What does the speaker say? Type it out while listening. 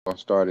I'll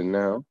start it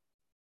now.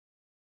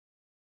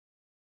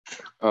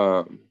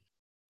 Um,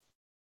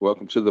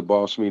 Welcome to the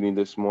boss meeting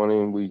this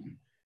morning. We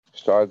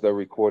started the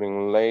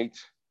recording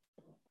late.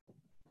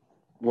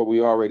 What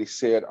we already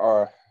said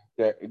our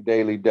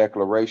daily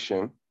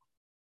declaration,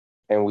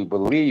 and we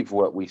believe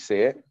what we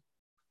said,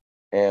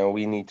 and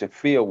we need to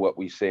feel what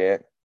we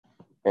said,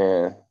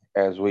 and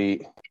as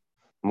we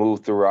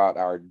move throughout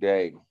our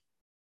day.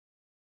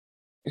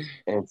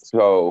 And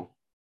so,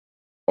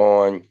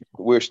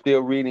 we're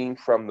still reading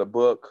from the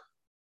book,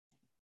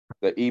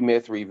 The E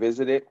Myth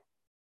Revisited,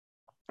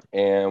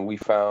 and we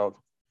found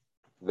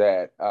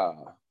that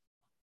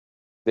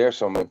there's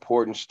some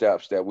important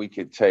steps that we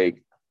could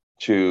take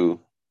to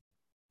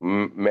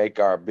make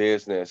our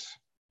business.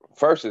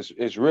 First,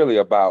 it's really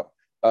about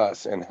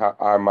us and how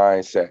our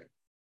mindset.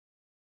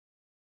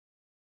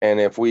 And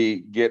if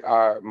we get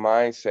our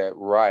mindset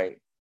right,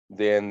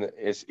 then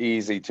it's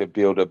easy to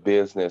build a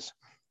business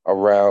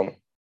around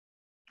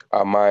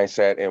our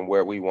mindset and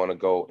where we want to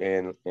go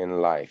in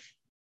life.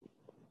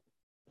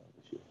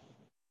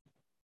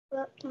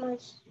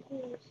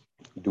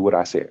 Do what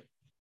I said.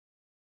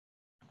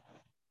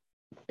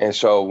 And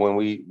so when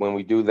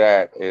we do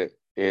that,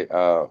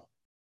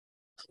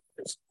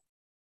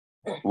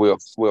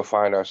 we'll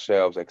find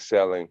ourselves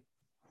excelling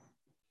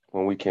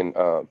when we can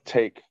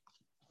take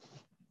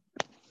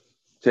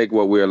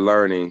what we're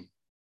learning.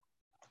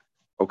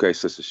 Okay,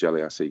 Sister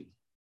Shelley, I see.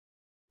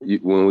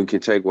 When we can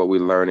take what we're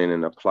learning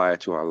and apply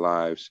it to our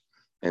lives,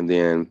 and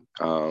then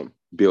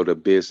build a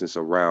business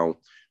around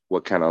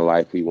what kind of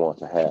life we want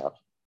to have.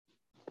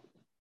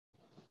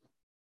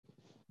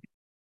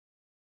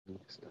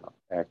 Stop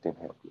acting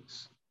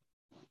helpless.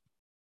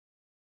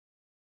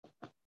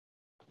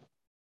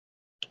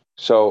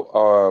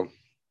 So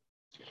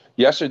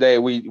yesterday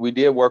we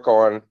did work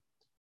on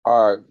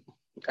our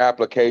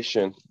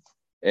application,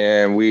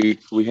 and we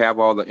have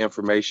all the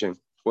information,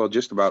 well,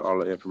 just about all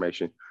the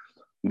information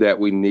that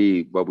we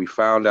need, but we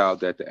found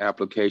out that the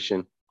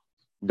application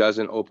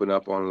doesn't open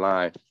up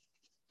online.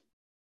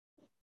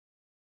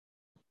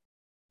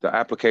 The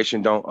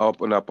application don't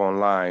open up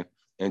online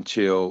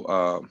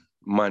until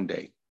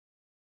Monday.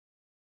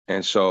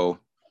 And so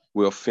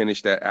we'll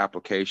finish that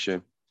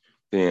application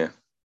then.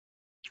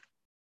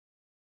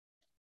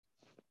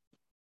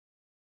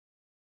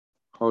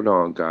 Hold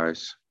on,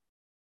 guys.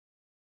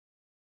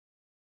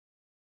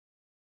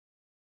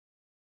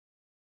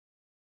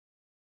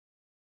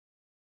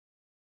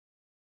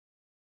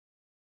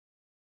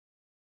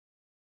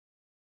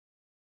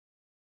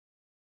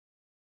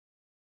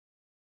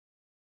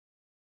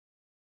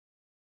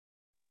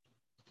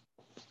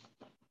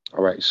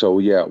 All right, so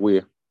yeah,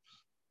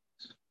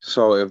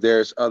 so if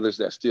there's others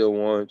that still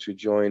want to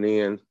join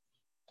in,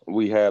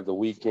 we have the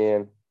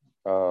weekend,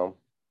 and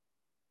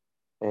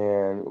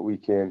we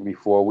can,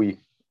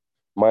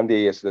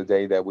 Monday is the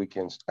day that we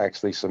can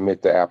actually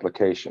submit the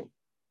application.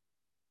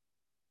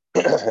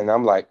 And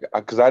I'm like,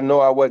 because I know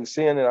I wasn't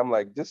seeing it, I'm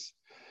like, this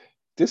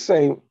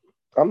ain't,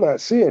 I'm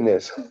not seeing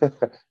this.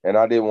 And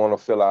I didn't want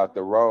to fill out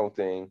the wrong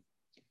thing,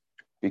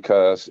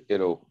 because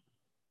it'll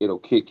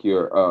kick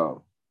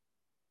your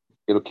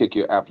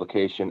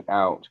application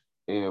out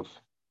if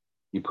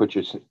you put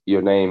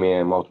your name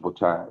in multiple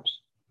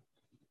times.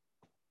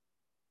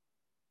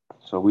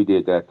 So we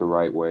did that the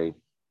right way,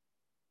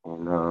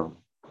 and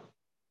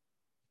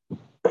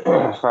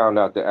found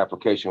out the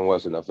application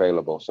wasn't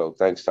available. So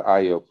thanks to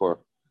Ayo for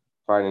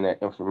finding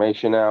that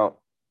information out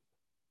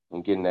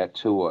and getting that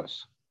to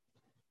us.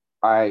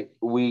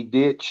 We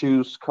did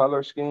choose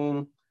color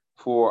scheme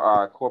for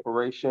our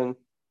corporation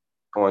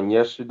on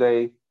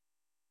yesterday.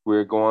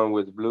 We're going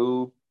with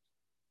blue,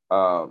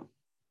 um,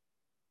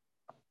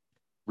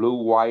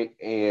 blue, white,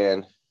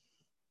 and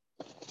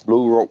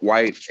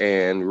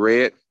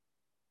red.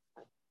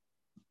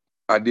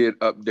 I did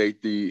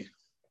update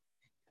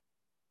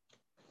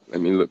let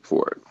me look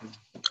for it.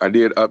 I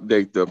did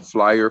update the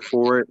flyer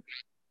for it.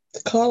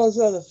 The colors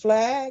of the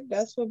flag,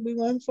 that's what we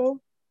went for?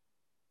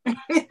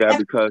 Yeah,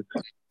 because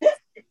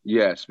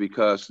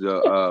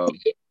the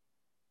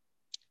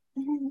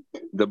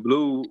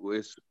blue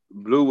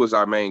was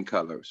our main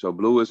color. So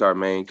blue is our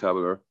main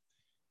color,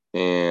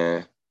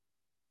 and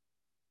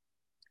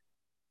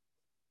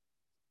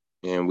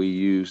we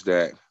use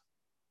that.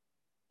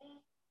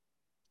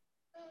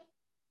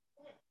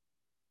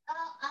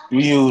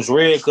 We use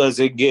red because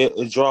it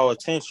draw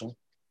attention,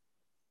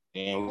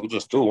 and we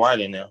just threw white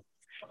in there.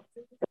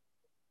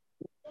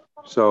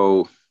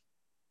 So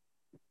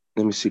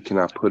let me see. Can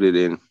I put it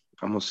in?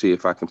 I'm gonna see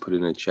if I can put it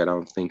in the chat. I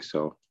don't think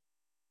so.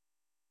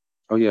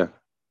 Oh yeah.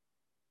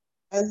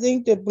 I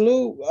think the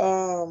blue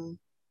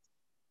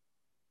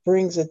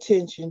brings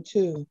attention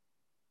too.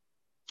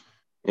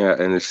 Yeah,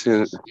 and it's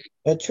in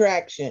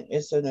attraction.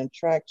 It's an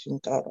attraction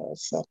color.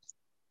 So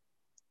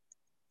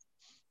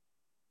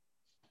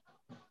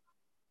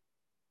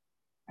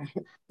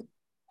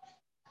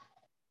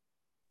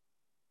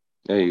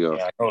there you go.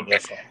 Yeah, I know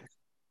that's one.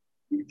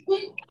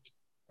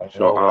 I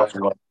know that's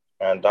what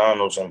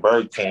McDonald's and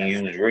Burger King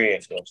use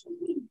red because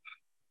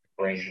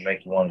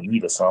make you want to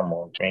eat or something,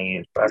 or bring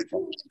you back.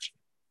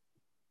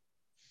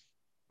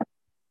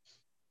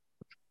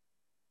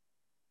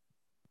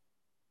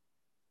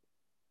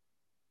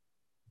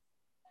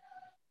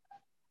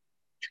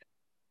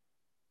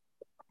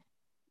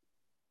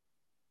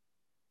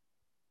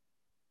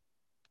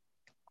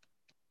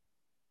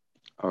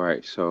 All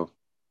right, so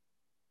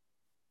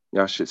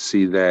y'all should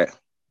see that.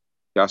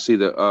 Y'all see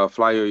the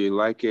flyer? You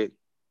like it?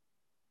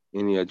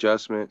 Any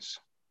adjustments?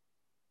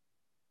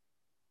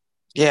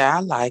 Yeah,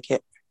 I like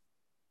it.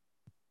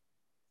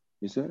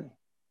 You said?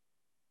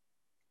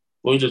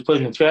 We just put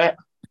in the chat.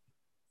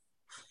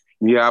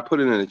 Yeah, I put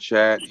it in the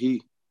chat.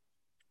 He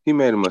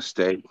made a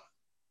mistake.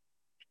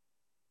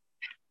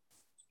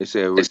 It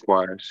said it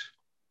requires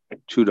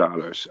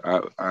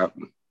 $2.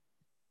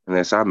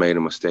 Unless I made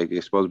a mistake,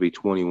 it's supposed to be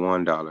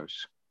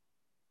 $21.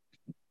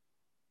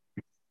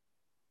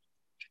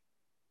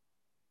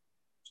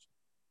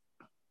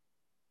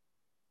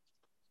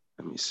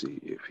 Let me see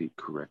if he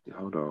corrected.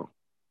 Hold on.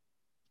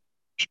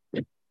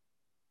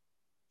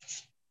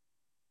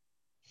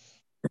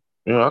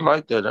 Yeah, I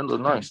like that. That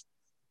looks nice.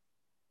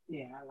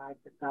 Yeah, I like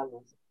the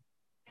colors.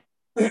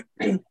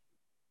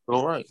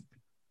 All right.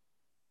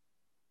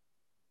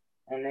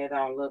 And they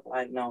don't look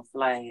like no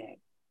flag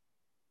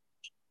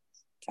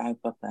type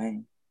of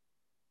thing.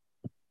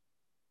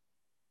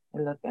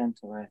 They look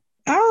interesting.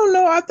 I don't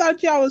know. I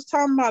thought y'all was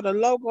talking about the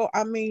logo.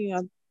 I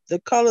mean, the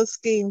color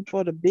scheme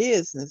for the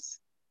business.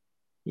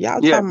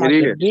 Y'all Yeah, talking it about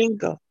the is.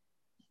 bingo.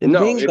 The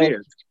No, it bingo.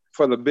 is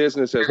for the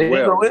business as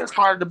Bingo well. is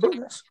part of the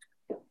business.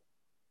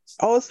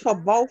 Oh, it's for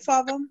both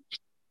of them?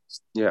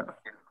 Yeah.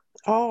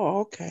 Oh,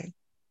 okay.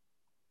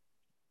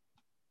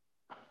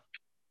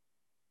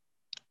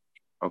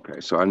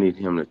 Okay, so I need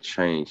him to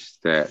change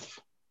that.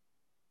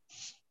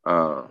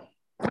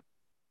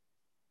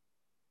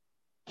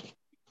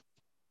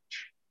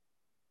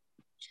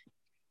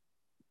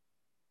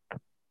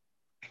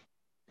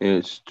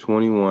 It's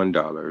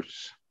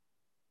 $21.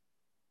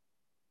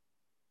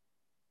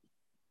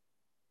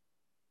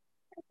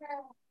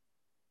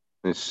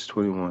 It's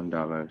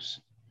 $21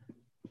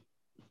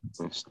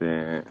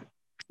 instead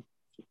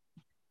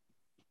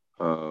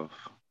of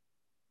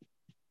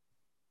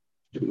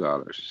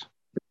 $2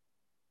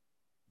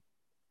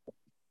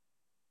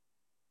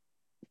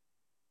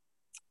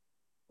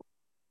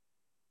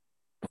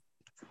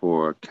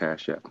 for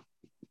Cash App.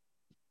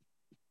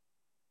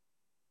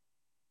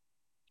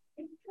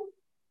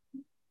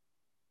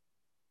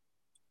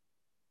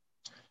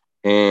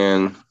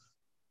 And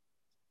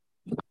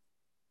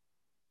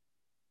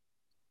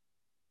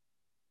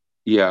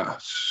yeah,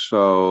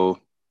 so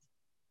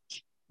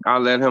I'll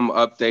let him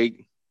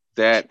update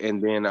that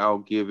and then I'll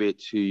give it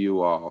to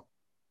you all.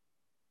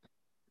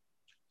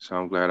 So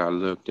I'm glad I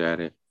looked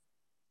at it.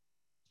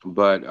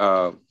 But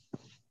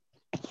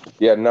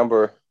yeah,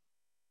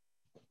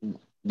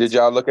 did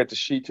y'all look at the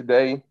sheet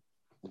today?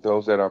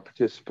 Those that are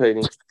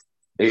participating.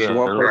 It's Yeah,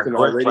 one person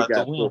already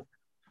got four.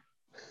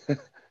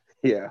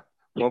 Yeah,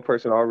 one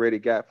person already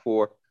got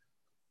four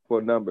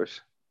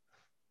numbers.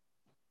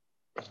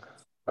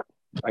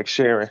 Like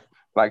Sharon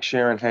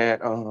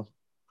had on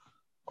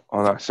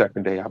our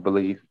second day, I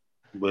believe.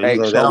 But hey,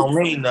 that don't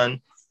mean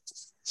nothing.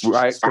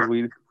 Right, because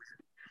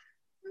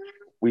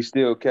we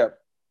still kept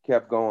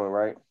going,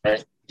 right?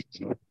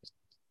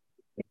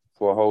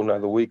 For a whole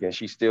nother week, and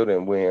she still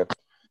didn't win.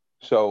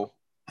 So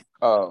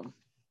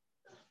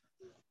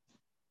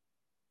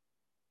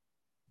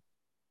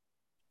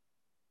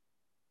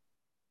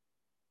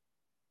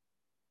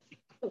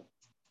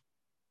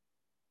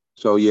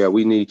so yeah,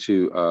 we need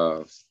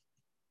to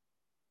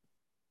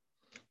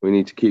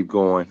keep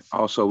going.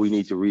 Also, we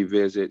need to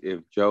revisit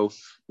if Joe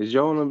is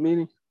Joe in the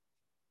meeting?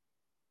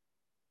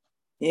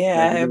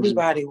 Yeah,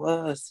 everybody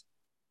was.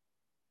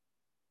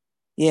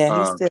 Yeah,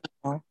 he's still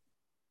on.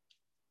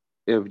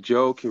 If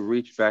Joe can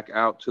reach back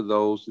out to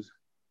those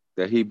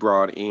that he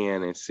brought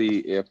in and see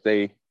if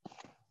they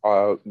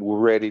are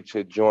ready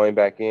to join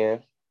back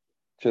in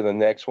to the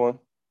next one.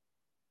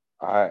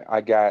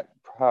 I got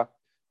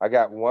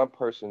one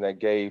person that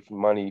gave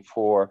money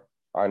for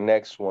our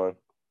next one,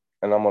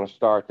 and I'm gonna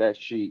start that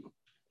sheet.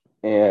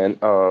 And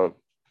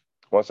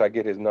once I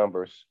get his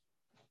numbers,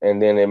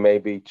 and then there may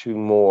be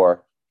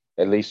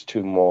at least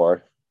two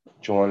more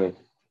joining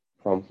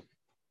from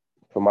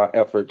my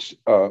efforts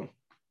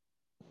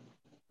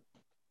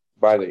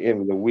by the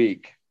end of the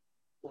week.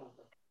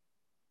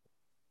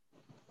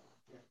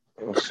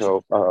 And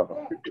so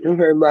you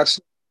heard my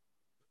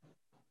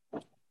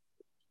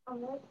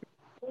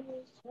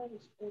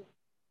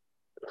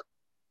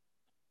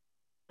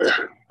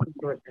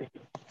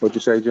What'd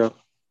you say, Joe?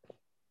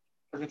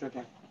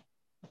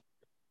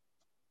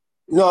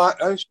 No, I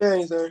understand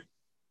anything.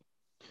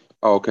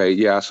 Okay,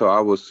 yeah. So I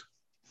was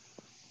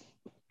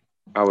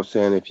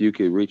saying if you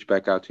could reach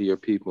back out to your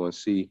people and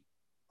see.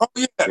 Oh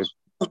yeah,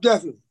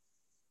 definitely.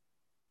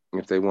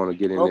 If they want to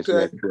get in this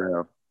next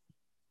round,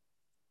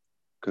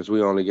 because we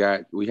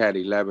had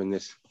 11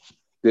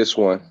 this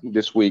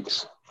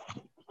week's,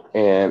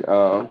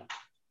 and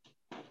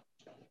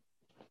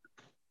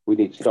we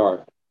need to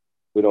start.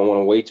 We don't want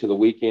to wait till the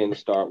weekend to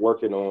start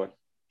working on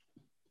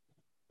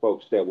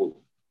folks that will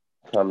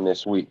come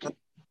this week.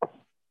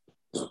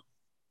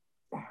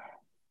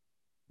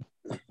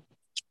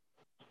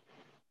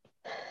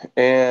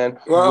 And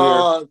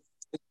go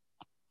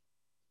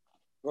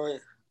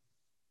ahead.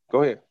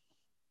 Go ahead.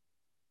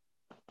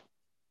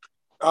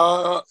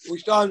 We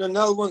starting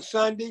another one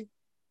Sunday.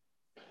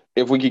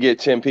 If we could get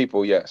 10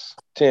 people, yes.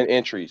 10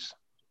 entries.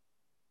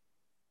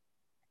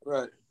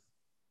 Right.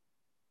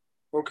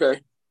 Okay.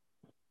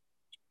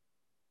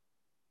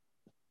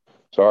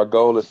 So our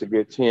goal is to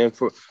get 10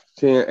 for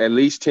 10, at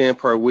least 10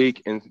 per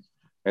week. And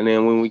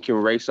then when we can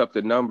race up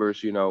the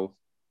numbers, you know,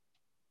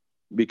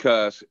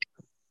 because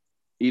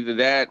either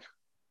that,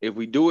 if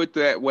we do it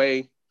that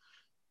way,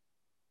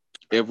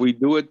 if we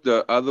do it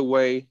the other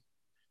way,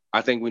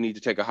 I think we need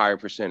to take a higher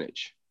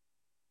percentage.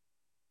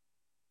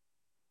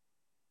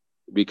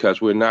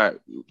 Because we're not,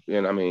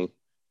 and I mean,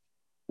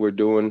 we're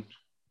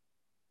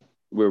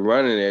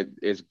running it.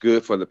 It's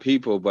good for the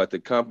people, but the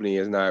company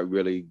is not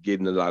really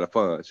getting a lot of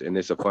funds, and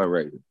it's a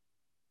fundraiser.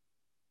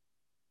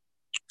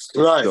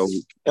 Right. So,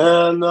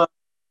 and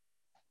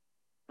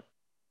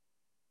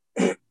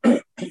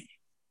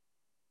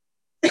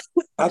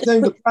I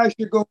think the price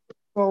should go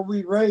before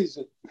we raise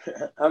it.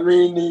 I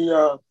mean,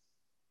 the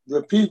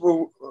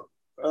people,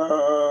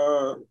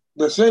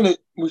 the Senate,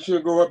 we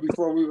should go up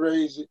before we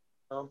raise it.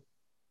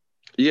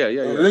 Yeah.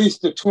 At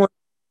least the 20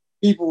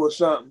 people or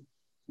something.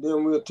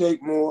 Then we'll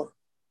take more,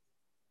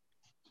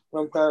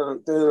 some kind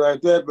of thing like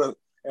that. But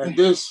at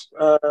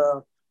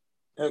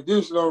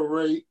this low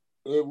rate,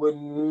 it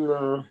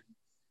wouldn't.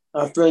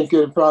 I think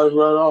it'd probably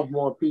run off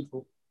more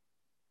people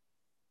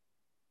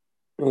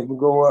if we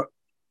go up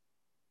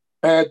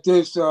at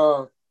this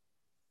at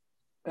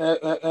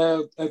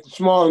the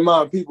small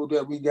amount of people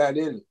that we got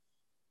in it.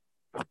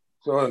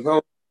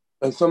 So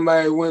if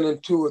somebody winning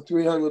 $200 or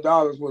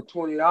 $300 with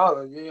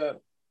 $20, yeah,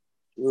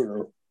 you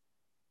know,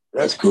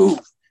 that's cool.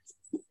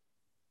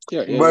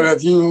 Yeah. But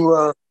if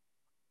you,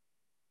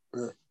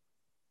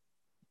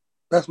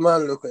 that's my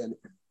look at it.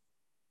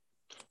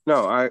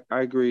 No, I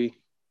agree.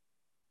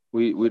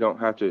 We don't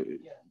have to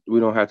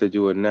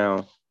do it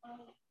now,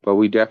 but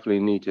we definitely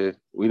need to.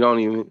 We don't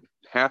even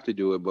have to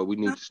do it, but we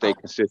need to stay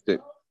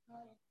consistent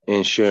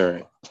in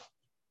sharing.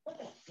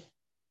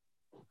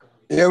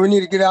 Yeah, we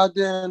need to get out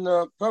there and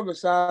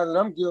publicize it.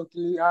 I'm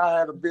guilty. I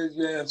had a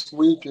busy ass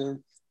week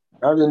and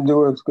I didn't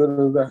do it as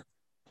good as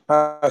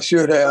I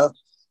should have.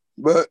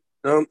 But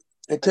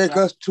it takes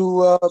us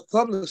to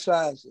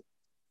publicize it.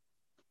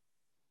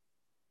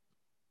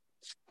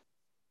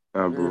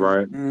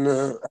 Right.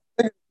 You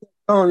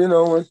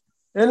know,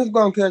 and it's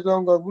gonna catch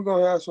on. We're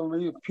gonna have some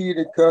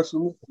repeated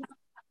customers.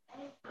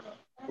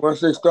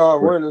 Once they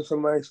start winning,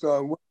 somebody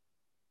start winning.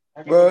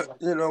 But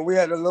you know, we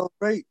had a low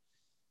rate.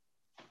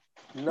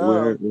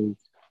 Now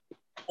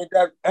ain't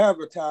got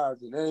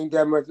advertising. There ain't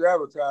that much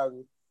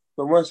advertising.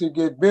 But once it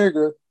get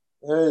bigger,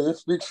 hey, it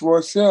speaks for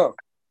itself.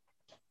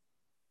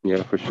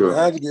 Yeah, for sure. You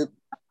have to get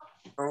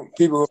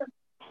people,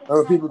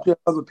 other people tell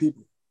other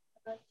people.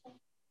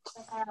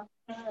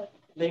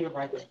 Leave it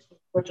right there.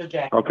 Put your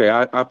jacket. Okay,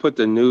 I put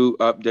the new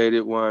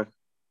updated one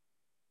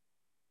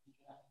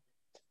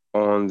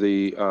on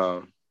the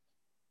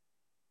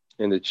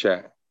in the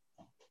chat.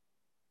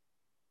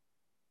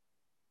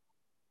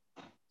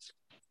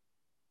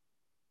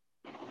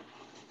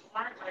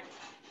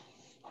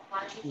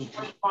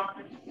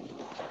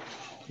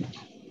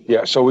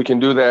 Yeah, so we can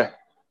do that.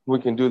 We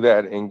can do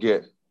that and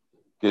get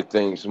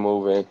things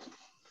moving.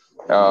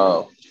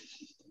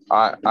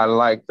 I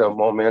like the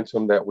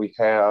momentum that we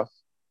have.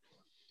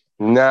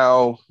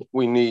 Now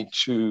we need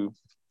to,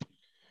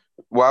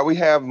 while we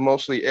have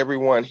mostly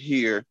everyone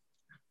here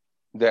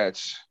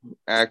that's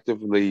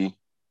actively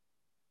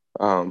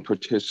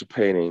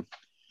participating,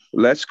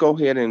 let's go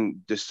ahead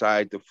and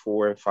decide the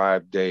 4 and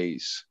 5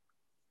 days.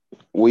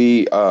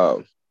 We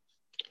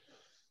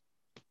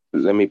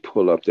let me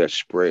pull up that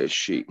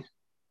spreadsheet.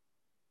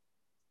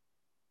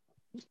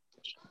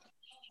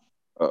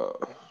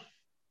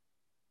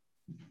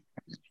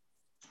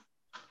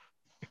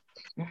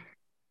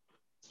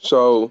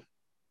 So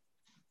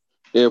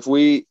if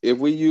we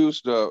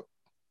use the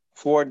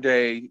 4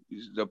 day,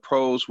 the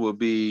pros will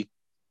be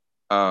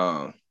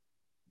the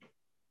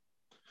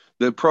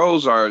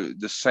pros are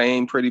the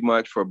same pretty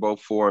much for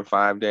both 4 and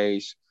 5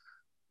 days.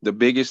 The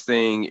biggest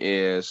thing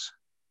is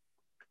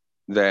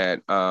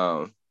that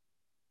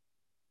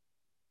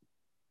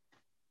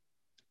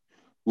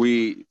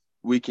we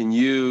can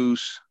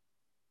use,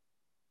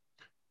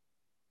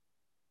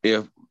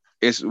 if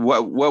it's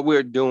what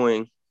we're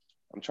doing.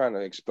 I'm trying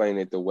to explain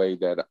it the way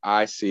that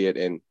I see it,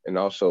 and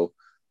also.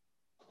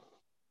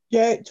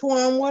 Yeah,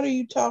 Twan, what are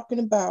you talking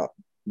about?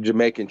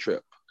 Jamaican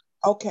trip.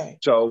 Okay.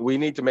 So we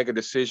need to make a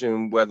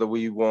decision whether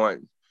we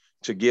want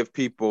to give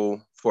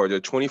people, for the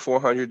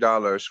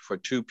 $2,400 for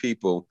 2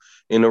 people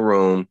in a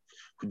room,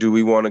 do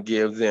we want to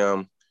give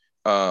them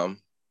 4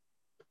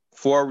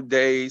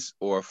 days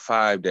or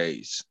 5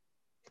 days?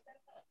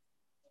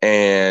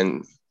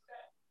 And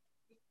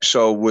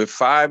so with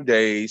 5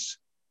 days,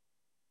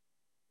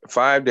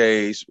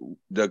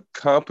 the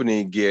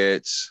company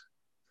gets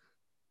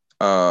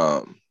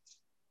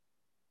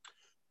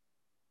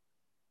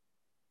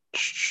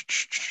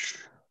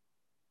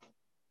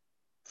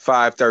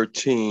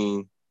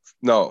 $513.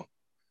 No,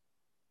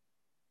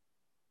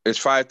 it's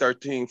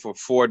 $513 for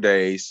 4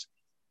 days.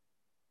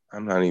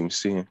 I'm not even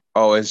seeing.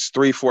 Oh, it's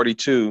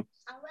 342.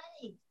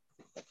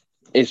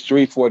 It's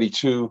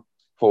 342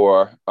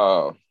 for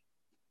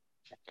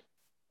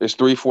it's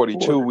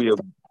 342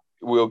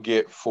 we'll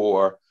get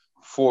for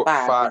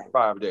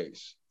 5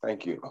 days.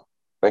 Thank you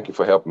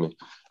for helping me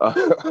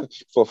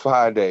for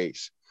 5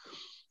 days.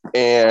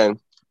 And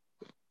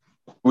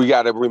we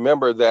got to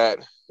remember that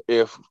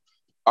if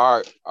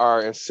our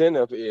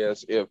incentive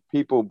is if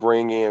people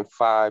bring in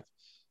five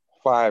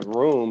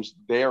rooms,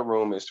 their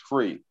room is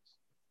free.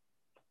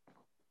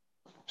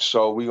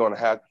 So we're going to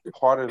have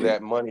part of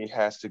that money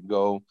has to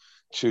go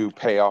to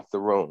pay off the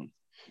room.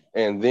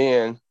 And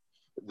then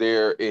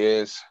there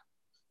is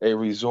a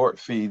resort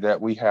fee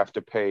that we have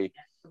to pay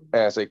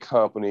as a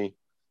company.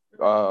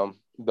 The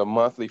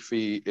monthly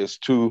fee is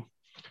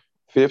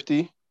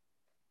 $250.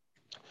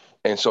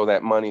 And so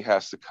that money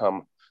has to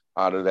come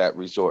out of that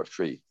resort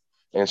fee.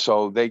 And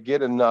so they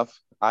get enough.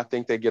 I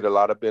think they get a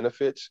lot of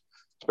benefits,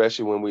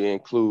 especially when we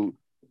include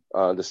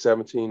the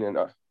 17 and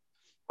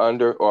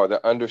under, or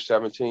the under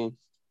 17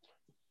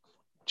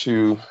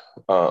 to,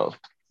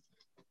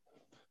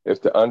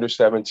 if the under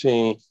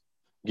 17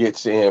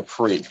 gets in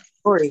free.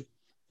 Free.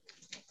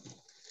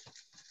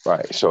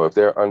 Right. So if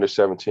they're under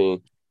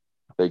 17,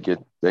 they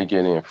get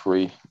in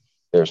free.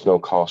 There's no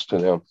cost to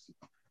them.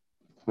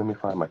 Let me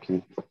find my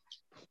key.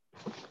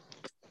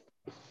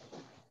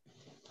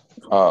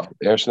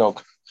 There's no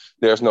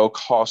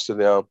cost to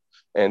them.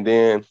 And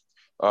then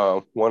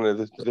one of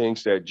the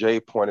things that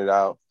Jay pointed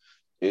out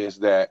is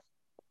that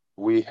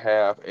we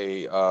have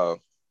a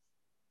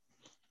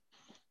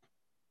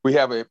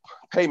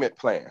payment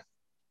plan.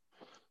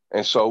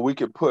 And so we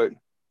could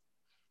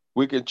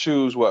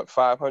choose what,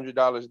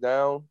 $500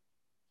 down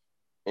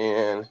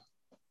and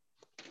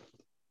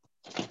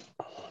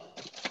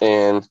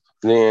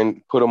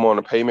then put them on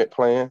a payment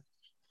plan.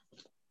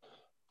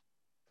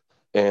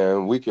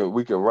 And we can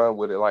run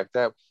with it like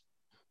that,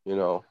 you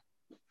know.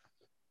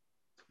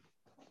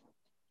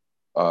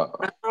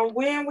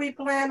 When we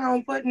plan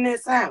on putting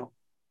this out?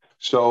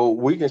 So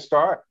we can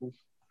start.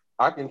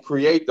 I can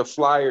create the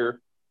flyer.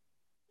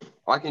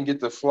 I can get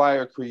the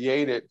flyer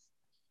created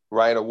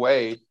right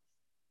away.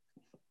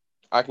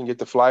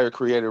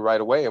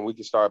 And we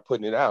can start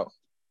putting it out.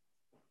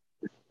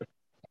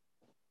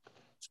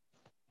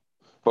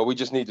 But we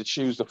just need to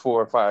choose the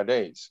 4 or 5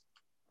 days.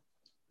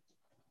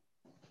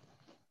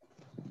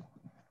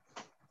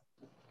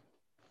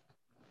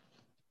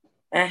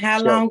 And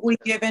how long we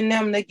giving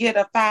them to get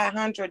a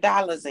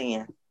 $500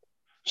 in?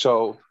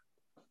 So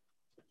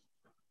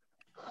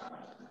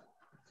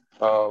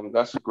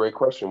that's a great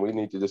question. We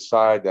need to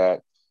decide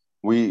that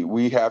we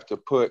got to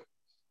put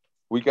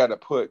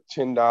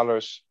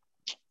 $10.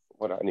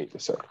 What do I need to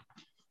say?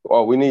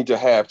 Oh, we need to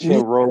have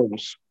 10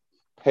 rooms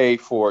paid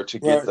for to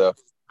get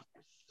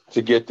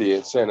the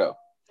incentive.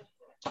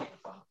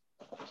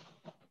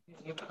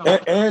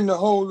 And the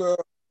whole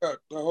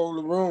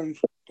rooms,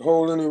 the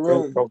whole in the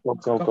room.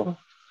 Go.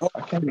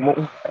 I can't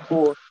move.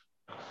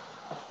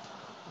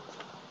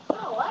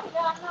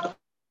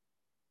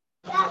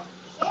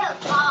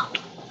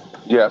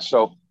 Yeah,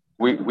 so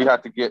we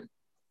have to get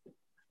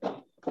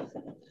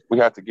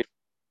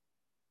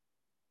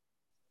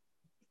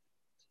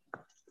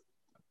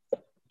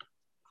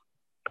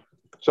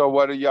So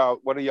what do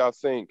y'all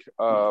think?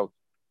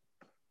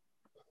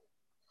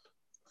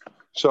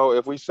 So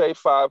if we say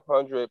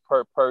 500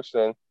 per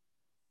person,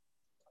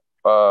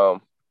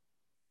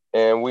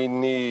 and we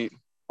need,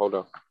 hold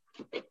on.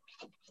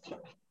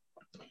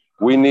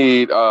 We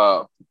need,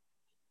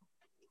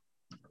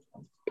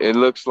 it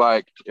looks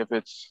like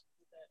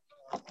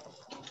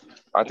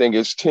I think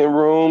it's 10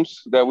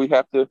 rooms that we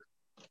have to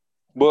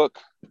book.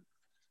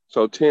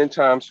 So 10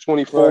 times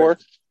 24.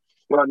 Right.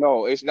 Well,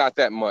 no, it's not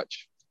that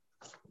much.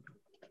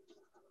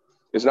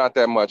 It's not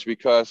that much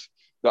because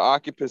the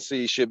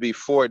occupancy should be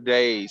 4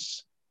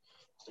 days.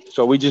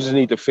 So we just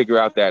need to figure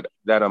out that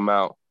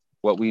amount,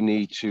 what we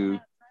need to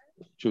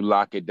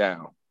lock it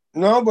down.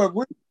 No, but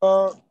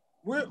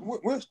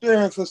we're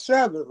staying for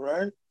 7,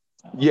 right?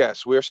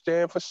 Yes, we're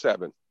staying for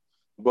 7.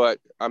 But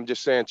I'm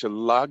just saying to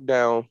lock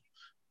down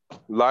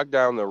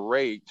the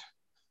rate,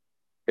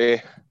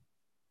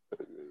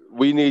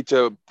 we need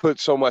to put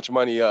so much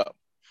money up.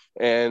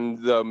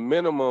 And the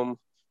minimum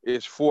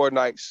is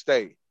 4-night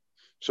stay.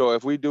 So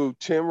if we do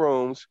 10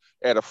 rooms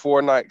at a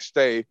 4-night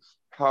stay,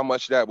 how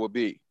much that will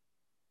be?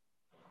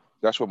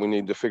 That's what we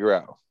need to figure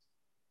out.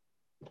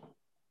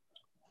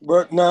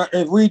 But now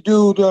if we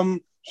do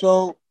them,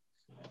 so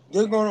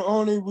they're going to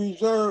only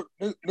reserve,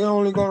 they're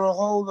only going to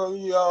hold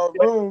the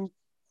room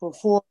for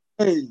 4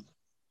 days.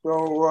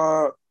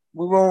 So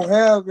we won't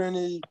have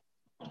any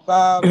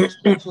 5 or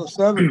 6 or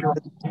 7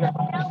 days.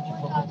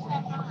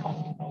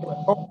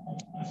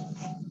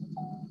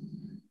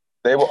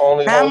 They will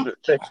only hold it.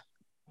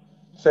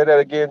 Say that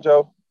again,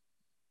 Joe.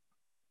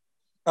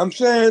 I'm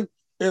saying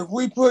if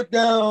we put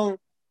down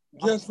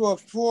just for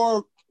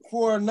 4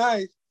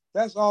 nights,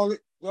 that's all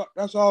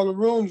the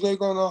rooms they're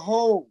gonna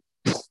hold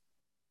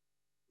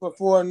for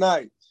 4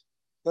 nights.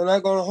 They're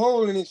not gonna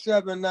hold any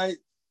 7 nights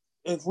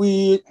if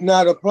we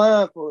not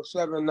applying for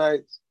 7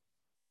 nights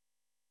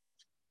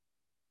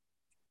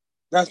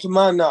That's to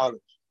my knowledge.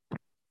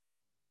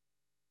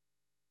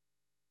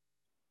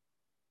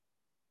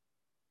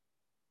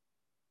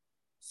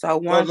 So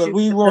once if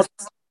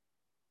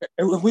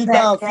we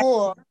buy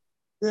 4,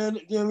 then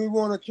we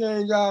want to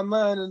change our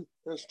mind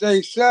and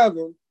stay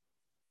 7,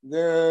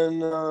 then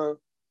they'll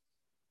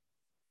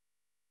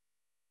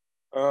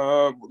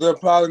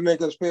probably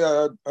make us pay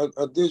an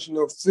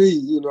additional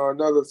fee,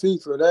 another fee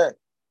for that.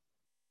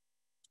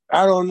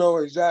 I don't know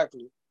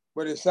exactly,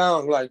 but it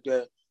sounds like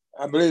that.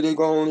 I believe they're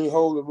going to only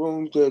hold the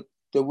rooms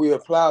that we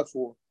applied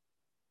for.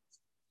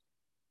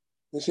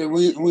 They said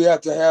we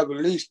have to have at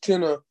least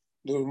 10 of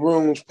the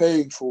rooms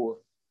paid for.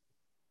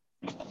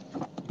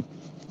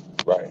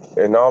 Right.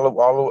 And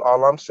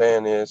all I'm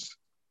saying is,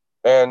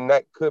 and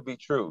that could be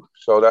true.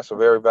 So that's a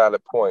very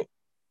valid point.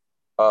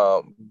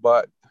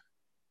 But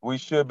we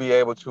should be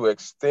able to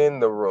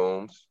extend the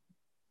rooms.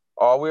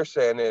 All we're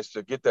saying is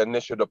to get the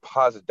initial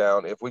deposit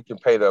down. If we can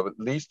pay the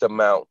least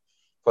amount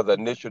for the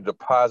initial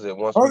deposit,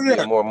 once we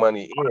get more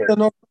money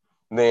in,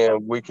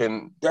 then we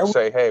can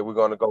say, hey, we're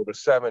going to go to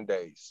 7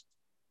 days.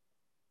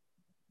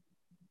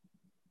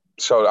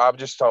 So I'm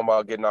just talking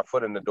about getting our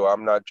foot in the door.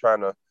 I'm not trying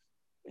to,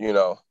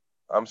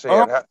 I'm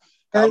saying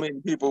how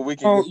many people we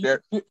can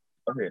get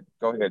there.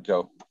 Go ahead,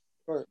 Joe.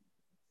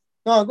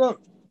 No, go.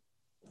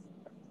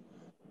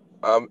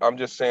 I'm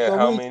just saying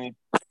how many.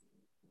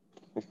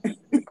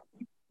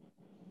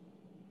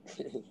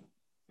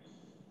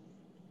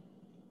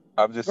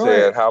 I'm just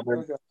saying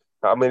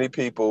how many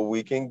people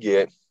we can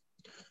get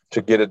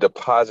to get a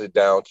deposit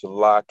down to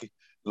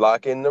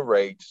lock in the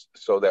rates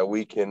so that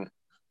we can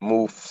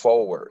move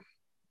forward.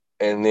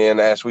 And then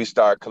as we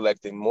start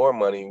collecting more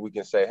money, we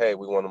can say, hey,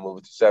 we want to move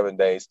it to 7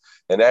 days.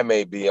 And that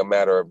may be a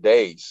matter of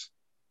days.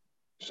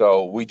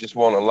 So we just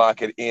want to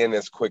lock it in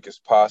as quick as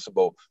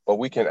possible. But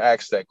we can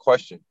ask that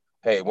question.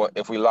 Hey,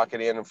 if we lock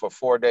it in for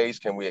 4 days,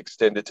 can we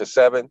extend it to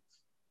 7?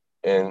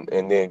 And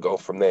then go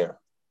from there.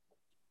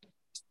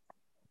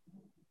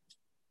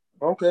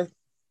 Okay.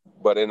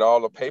 But in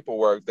all the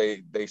paperwork,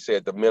 they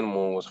said the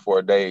minimum was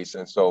 4 days.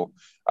 And so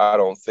I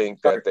don't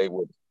think that they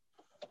would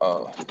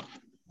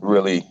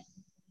really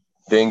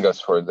ding us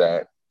for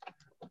that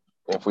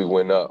if we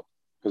went up.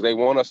 Because they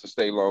want us to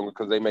stay longer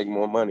because they make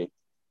more money.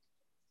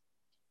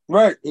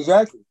 Right,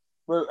 exactly.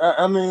 But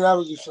I mean, I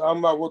was just talking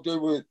about what they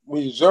would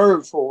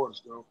reserve for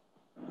us, though.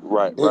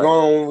 Right, They're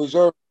going to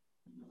reserve.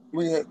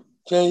 We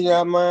change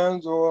our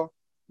minds or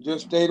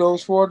just stay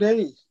those 4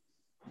 days.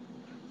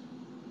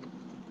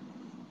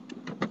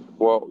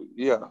 Well,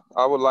 yeah,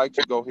 I would like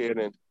to go ahead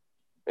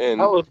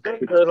and I was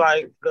thinking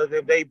because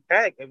if they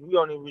pack, if we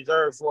only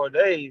reserve 4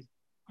 days,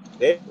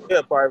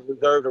 they'll probably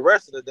reserve the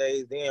rest of the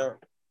days. Then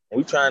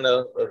we trying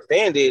to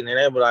extend it, and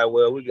they'll be like,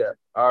 "Well, we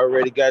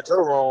already got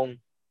your room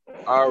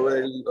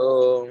already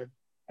booked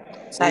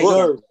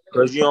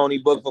because you only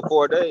booked for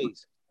 4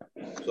 days.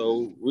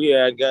 So we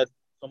had got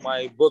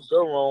somebody booked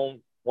your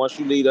room. Once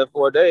you leave that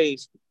 4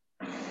 days,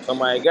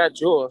 somebody got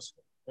yours.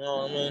 You know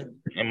what I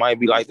mean? It might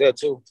be like that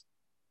too.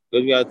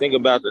 Because you got to think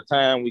about the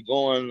time we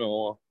going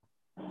or,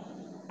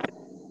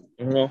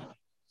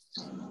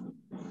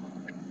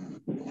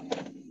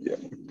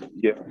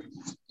 Yeah.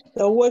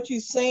 So what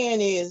you're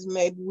saying is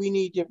maybe we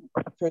need to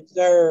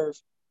preserve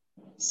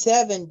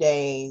 7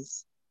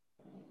 days.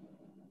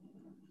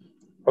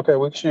 Okay,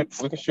 we can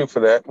shoot for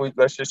that.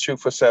 Let's just shoot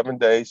for 7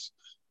 days.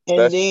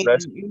 And then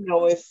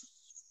if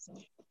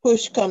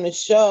push come to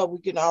shove, we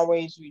can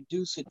always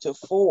reduce it to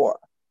 4.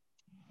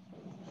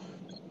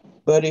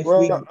 But if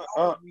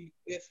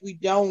we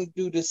don't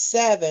do the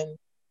 7,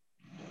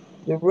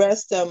 the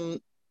rest of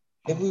them,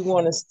 if we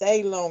want to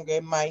stay longer,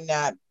 it might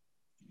not,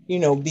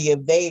 be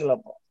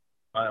available.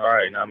 All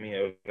right. I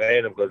mean,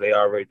 available because they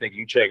already think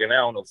you checking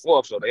out on the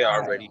 4th, so they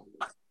already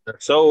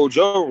sold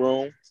your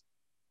room.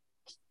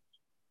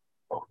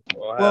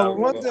 Well,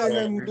 one thing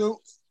they can do,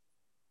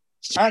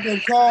 I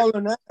can call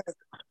and ask.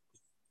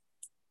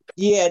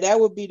 Yeah, that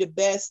would be the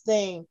best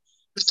thing.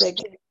 Say,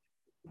 can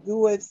we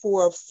do it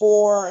for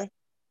 4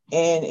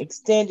 and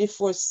extend it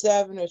for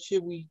 7, or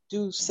should we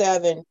do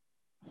 7?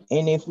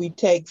 And if we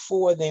take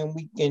 4, then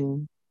we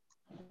can,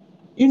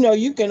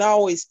 you can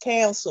always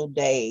cancel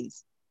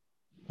days.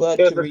 But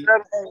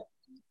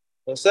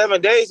in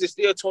 7 days, it's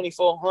still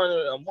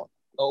 $2,400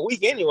 a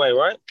week anyway,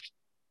 right?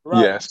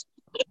 Yes.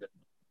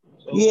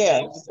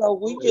 Yeah, so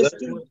we just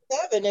do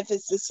 7 if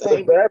it's the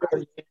same.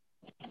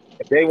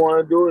 If they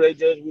want to do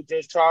it, we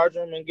just charge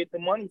them and get the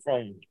money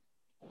from them.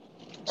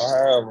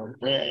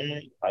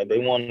 Like they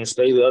want to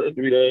stay the other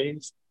 3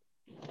 days.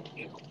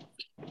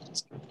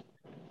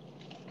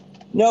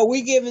 No,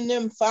 we giving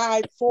them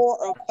 4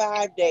 or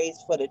 5 days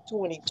for the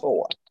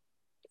 24.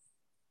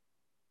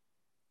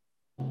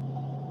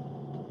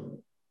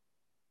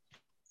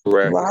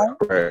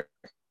 Right?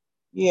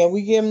 Yeah,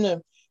 we giving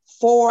them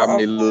 4 or 5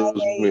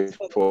 days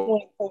for the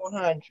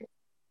 2,400.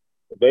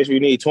 Basically, we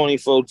need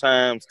 24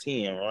 times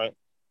 10, right?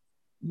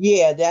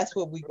 Yeah, that's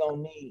what we're gonna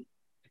need.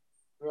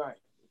 Right.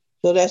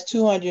 So that's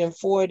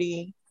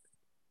 240.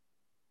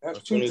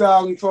 That's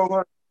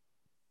 2,400.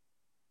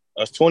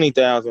 That's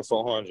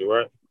 20,400,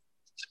 right?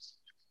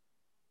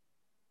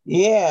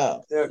 Yeah.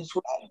 Yeah,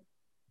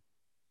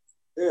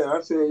 yeah,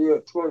 I said yeah,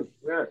 20.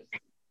 Yeah.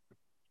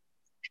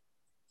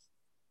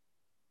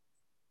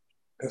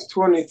 That's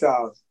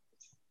 20,000.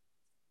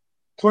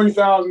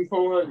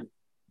 20,400.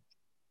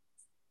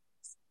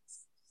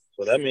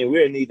 So that means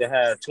we'll need to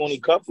have 20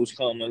 couples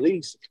come at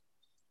least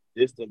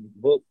just to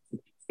book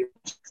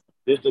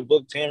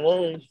 10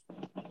 rooms.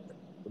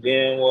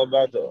 Then what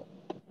about the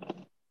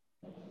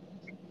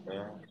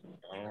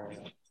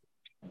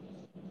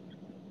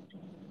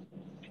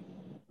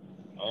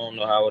I don't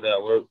know how would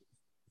that work.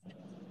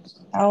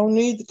 I don't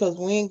need it because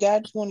we ain't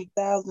got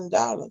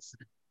 $20,000.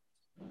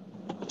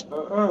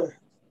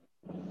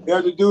 You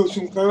have to do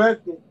some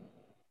collecting.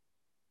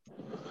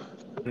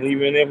 And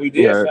even if we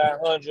did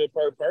 500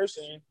 per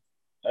person,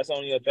 that's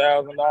only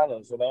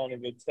 $1,000. So that only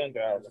be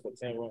 10,000 for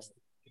 10 rooms.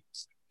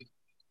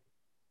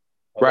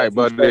 Right,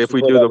 but if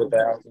we do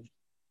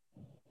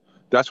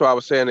that's why I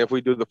was saying if we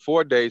do the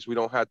 4 days, we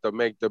don't have to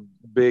make the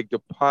big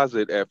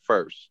deposit at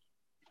first,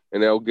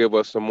 and that'll give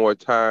us some more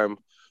time.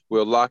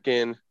 We'll lock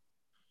in.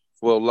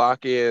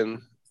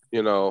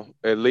 You know,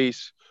 at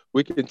least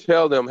we can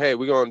tell them, hey,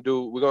 we're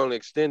gonna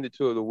extend it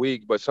to the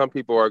week, but some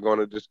people are going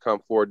to just come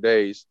 4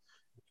 days,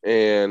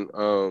 and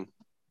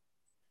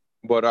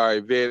but our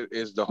event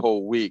is the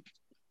whole week,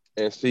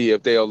 and see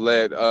if they'll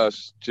let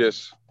us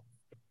just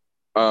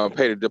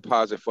pay the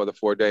deposit for the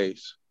 4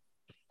 days.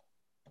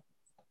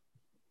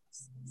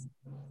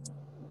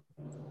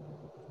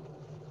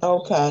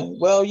 Okay.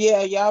 Well,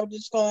 yeah, y'all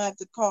just gonna have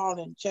to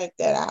call and check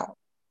that out.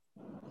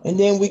 And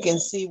then we can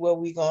see where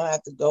we're gonna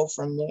have to go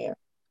from there.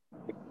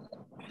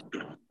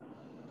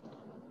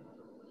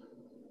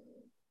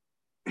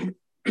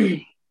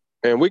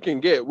 And we can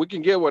get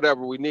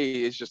whatever we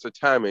need. It's just the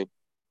timing,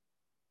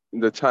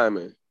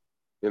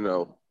 you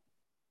know,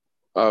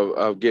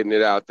 of getting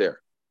it out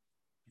there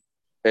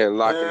and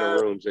locking the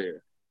rooms in.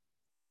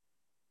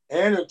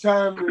 And the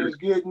timing is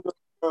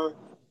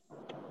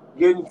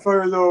getting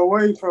further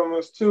away from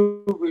us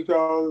too,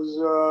 because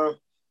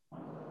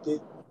the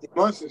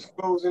month is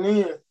closing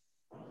in.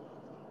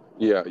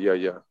 Yeah.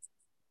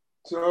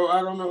 So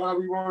I don't know how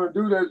we want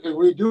to do that. If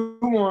we do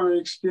want to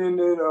extend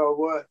it or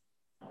what,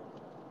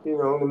 you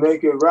know, to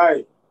make it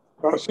right.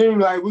 But it seems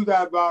like we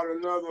got a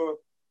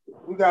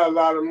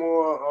lot of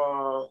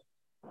more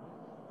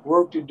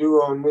work to do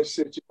on this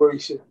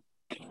situation.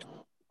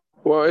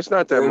 Well, it's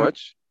not that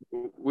much.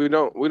 We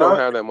don't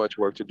have that much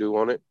work to do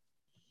on it.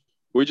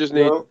 We just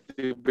need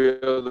to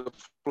build a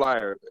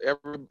flyer. If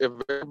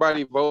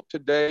everybody vote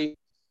today,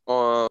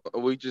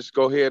 we just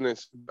go ahead and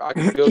I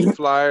can build a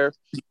flyer.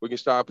 We can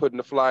start putting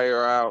the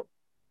flyer out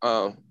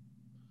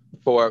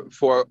for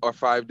 4 or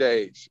 5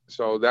 days.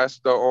 So that's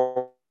the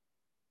only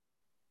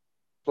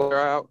flyer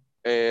out,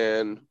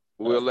 and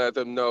we'll let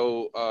them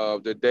know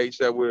the dates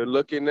that we're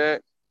looking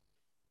at,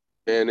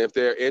 and if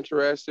they're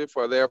interested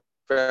for their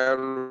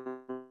family,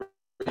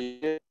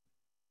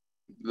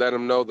 let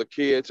them know the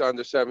kids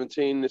under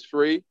 17 is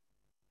free,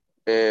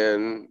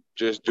 and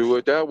just do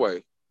it that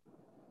way.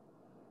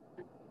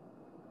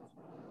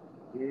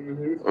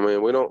 Mm-hmm. I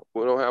mean, we don't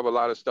have a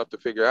lot of stuff to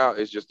figure out.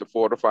 It's just the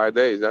 4 to 5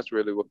 days. That's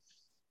really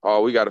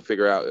all we got to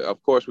figure out.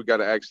 Of course, we got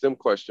to ask them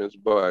questions,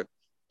 but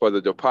for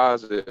the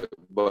deposit,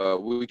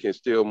 but we can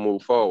still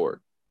move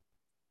forward.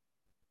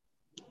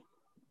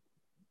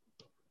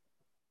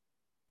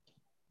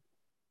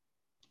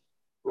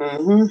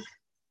 Mm-hmm.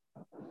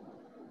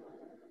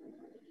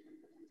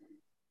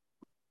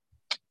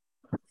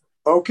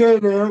 Okay,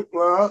 then.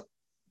 Well,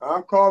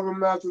 I'll call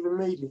them after the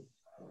meeting.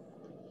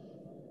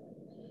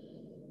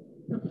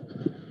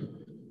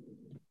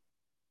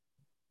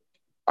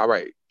 All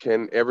right.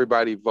 Can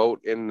everybody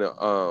vote in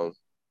the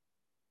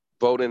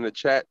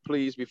chat,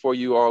 please, before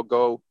you all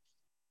go?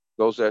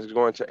 Those that's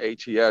going to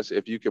ATS,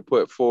 if you could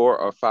put 4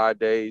 or 5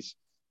 days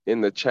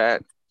in the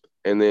chat,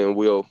 and then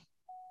we'll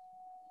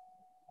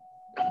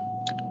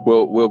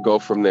go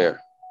from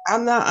there.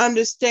 I'm not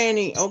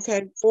understanding.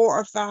 Okay, 4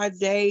 or 5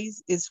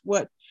 days is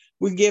what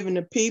we're giving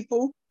the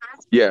people?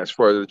 Yes,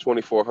 for the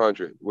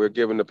 2,400. We're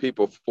giving the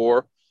people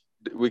 4.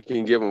 We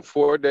can give them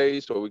 4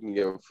 days, or we can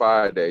give them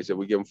 5 days. If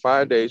we give them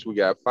 5 days, we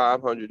got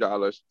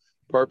 $500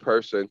 per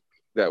person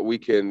that we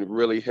can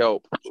really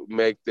help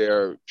make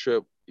their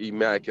trip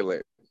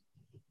immaculate,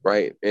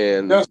 right?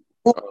 And then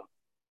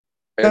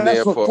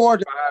for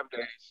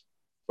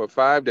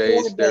 5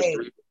 days,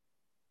 there's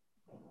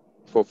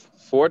for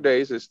 4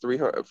 days it's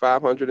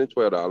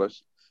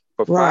 $512.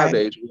 For 5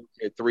 days, we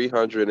get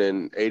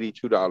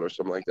 $382,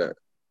 something like that.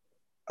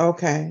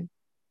 Okay.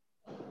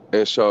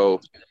 And so,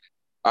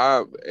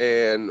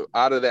 and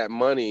out of that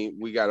money,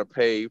 we got to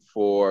pay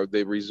for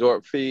the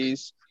resort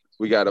fees.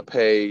 We got to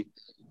pay.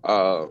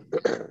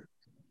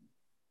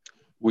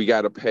 We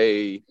got to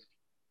pay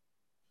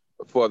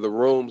for the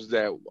rooms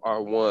that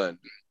are won,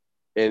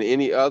 and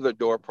any other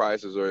door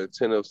prizes or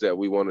incentives that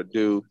we want to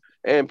do,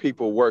 and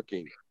people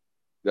working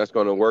that's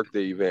going to work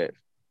the event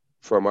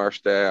from our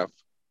staff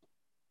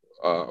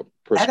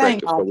perspective. That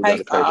ain't gonna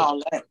pay for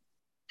all that.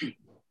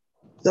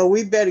 So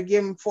we better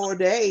give them 4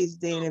 days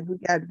then if we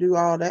got to do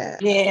all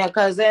that. Yeah,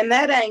 because then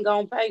that ain't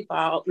gonna pay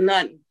for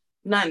nothing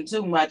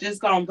too much. It's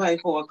gonna pay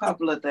for a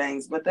couple of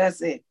things, but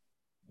that's it.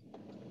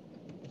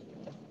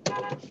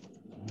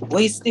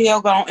 We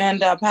still gonna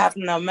end up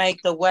having to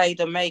make the way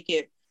to make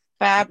it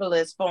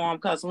fabulous for them,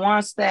 because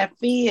once that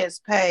fee is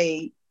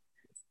paid,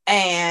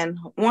 then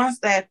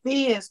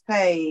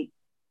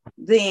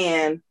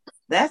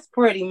that's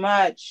pretty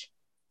much,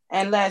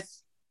 and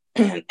that's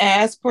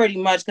pretty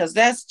much, because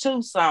that's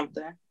 2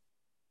 something.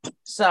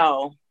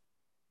 So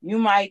you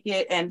might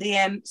get, and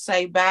then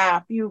say buy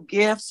a few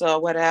gifts or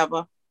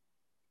whatever,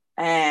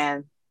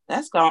 and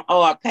that's gonna,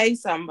 or pay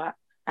somebody.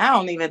 I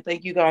don't even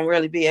think you're gonna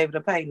really be able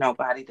to pay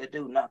nobody to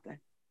do nothing.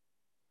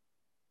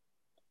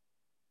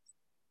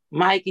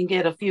 Mike can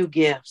get a few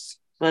gifts,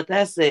 but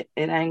that's it.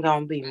 It ain't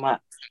gonna be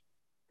much.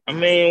 I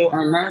mean,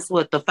 and that's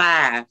with the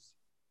 5.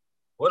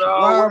 What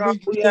all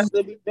we have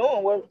to be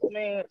doing?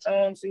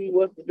 See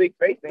what's the big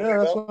fake thing?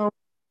 Yeah,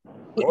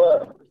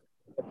 what?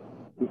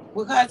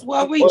 Because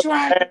what we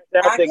trying,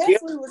 I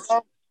guess we was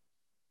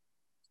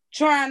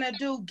trying to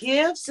do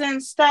gifts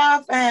and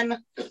stuff, and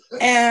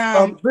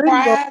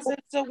prizes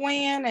to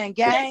win and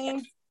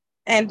games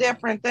and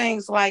different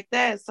things like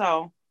that.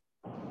 So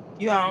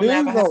you don't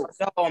never have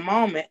a dull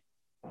moment.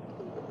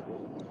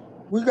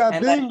 We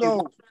got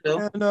bingo,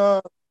 and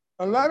a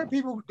lot of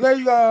people,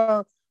 they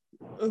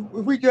if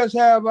we just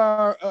have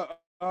our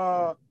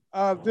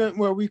event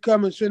where we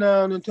come and sit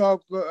down and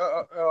talk,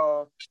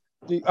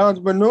 the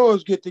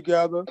entrepreneurs get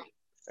together.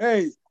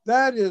 Hey,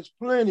 that is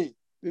plenty,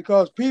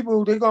 because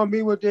people, they're gonna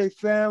be with their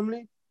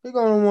family. They're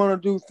gonna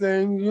want to do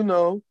things,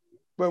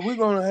 but we're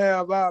gonna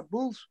have our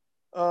booths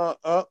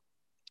up,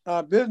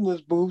 our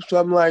business booth,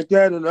 something like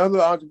that, and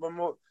other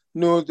entrepreneurs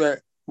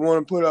that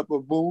want to put up a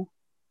booth.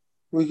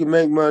 We can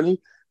make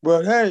money,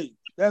 but hey,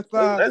 that's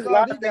there's a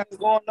lot of things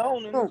going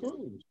on in the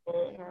cruise.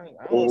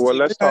 Well,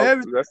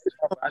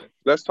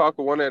 let's talk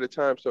one at a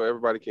time so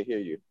everybody can hear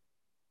you.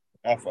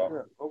 Okay.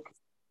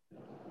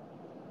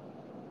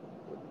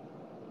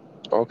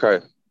 Okay.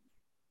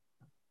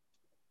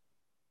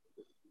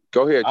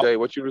 Go ahead, Jay.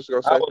 What you was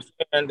gonna say? I was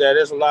saying that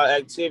there's a lot of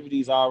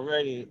activities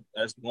already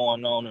that's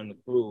going on in the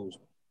cruise.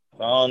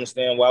 So I don't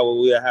understand why would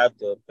we have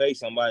to pay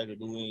somebody to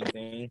do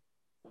anything.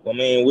 I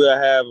mean, we'll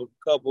have a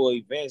couple of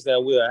events that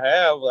we'll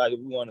have, like if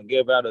we want to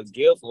give out a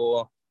gift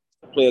or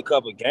play a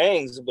couple of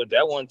games, but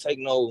that won't take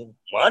no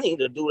money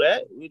to do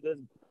that. We just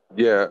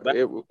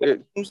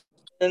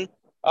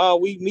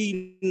we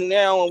meeting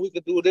now and we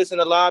could do this in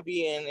the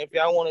lobby, and if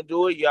y'all want to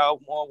do it, y'all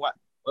more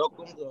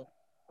welcome to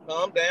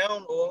come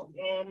down, or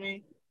you know what I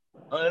mean.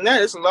 Other than that,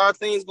 there's a lot of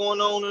things going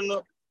on in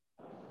the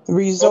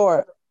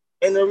resort.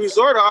 In the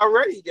resort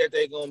already that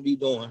they're gonna be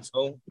doing.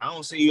 So I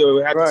don't see you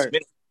have to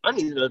spend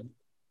money to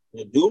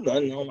do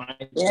nothing on my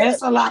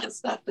it's a lot of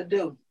stuff to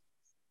do.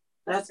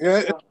 That's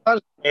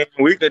and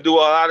we could do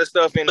a lot of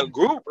stuff in a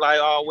group, like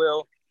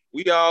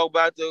we all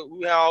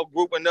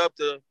grouping up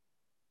to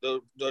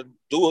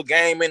do a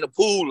game in the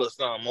pool or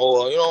something,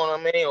 or you know what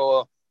I mean,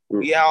 or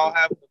we all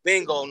have a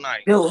bingo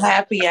night. Do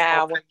happy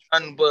hour.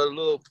 Nothing but a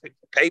little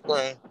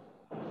paper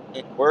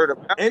and word of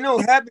mouth. Ain't no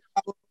happy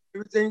hour.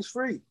 Everything's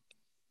free.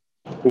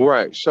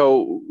 Right.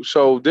 So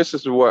this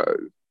is what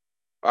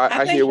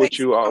I hear what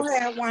you all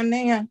have one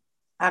then.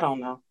 I don't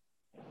know.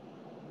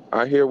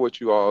 I hear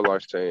what you all are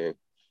saying.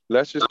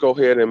 Let's just go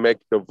ahead and make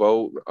the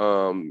vote.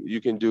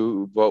 You can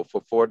vote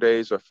for 4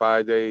 days or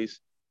 5 days,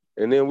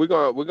 and then we're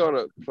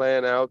gonna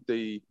plan out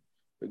the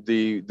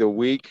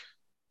week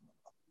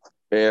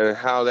and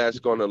how that's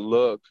gonna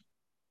look.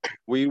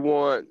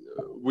 My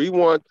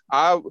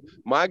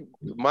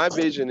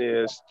vision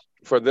is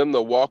for them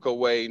to walk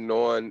away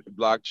knowing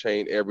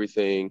blockchain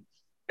everything,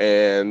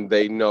 and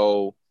they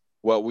know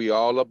what we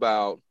all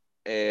about,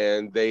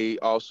 and they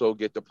also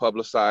get to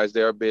publicize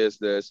their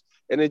business,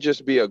 and it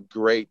just be a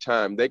great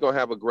time. They're gonna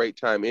have a great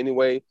time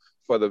anyway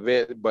for the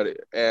event, but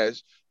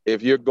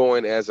if you're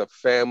going as a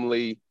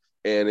family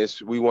and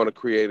we want to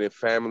create a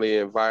family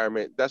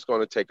environment, that's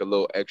going to take a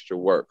little extra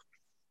work.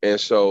 And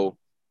so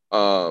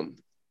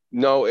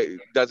no, it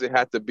doesn't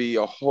have to be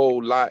a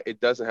whole lot. It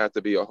doesn't have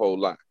to be a whole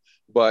lot.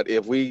 But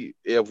if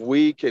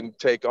we can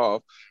take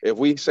off, if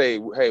we say,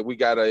 hey, we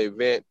got an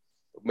event,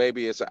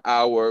 maybe it's an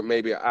hour,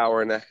 maybe an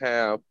hour and a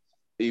half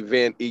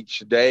event each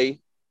day,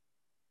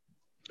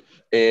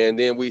 and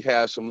then we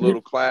have some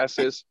little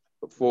classes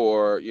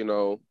for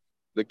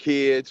the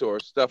kids or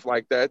stuff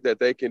like that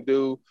they can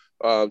do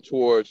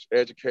towards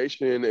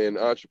education and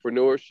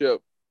entrepreneurship,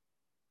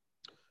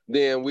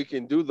 then we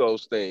can do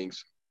those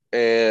things.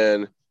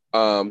 And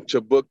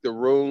to book the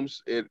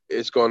rooms,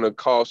 it's going to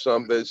cost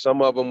something.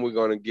 Some of them we're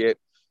going to get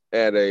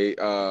at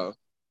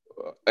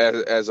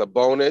as a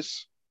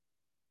bonus,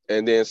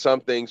 and then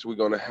some things we're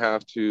going to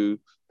have to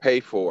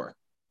pay for.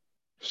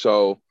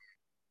 So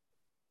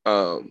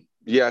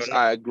yes,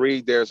 I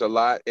agree. There's a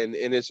lot, and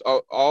it's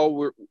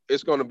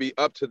it's going to be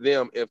up to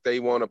them if they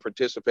want to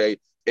participate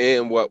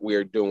in what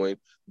we're doing.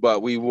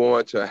 But we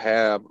want to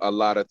have a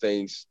lot of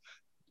things,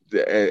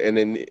 and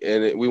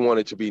we want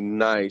it to be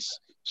nice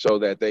so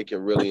that they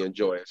can really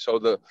enjoy it. So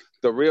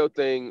the real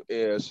thing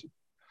is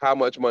how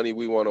much money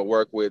we want to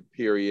work with,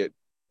 period.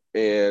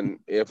 And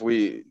if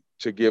we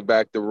to give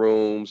back the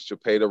rooms, to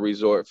pay the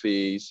resort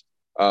fees,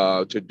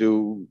 to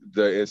do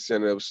the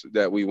incentives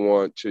that we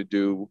want to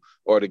do,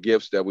 or the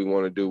gifts that we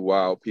want to do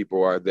while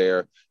people are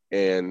there,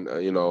 and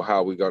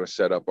how we're going to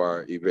set up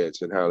our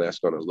events and how that's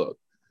going to look.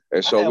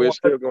 And so we're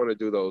still going to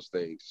do those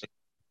things.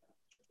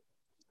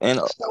 And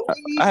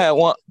I had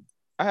one.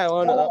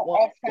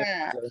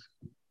 Okay,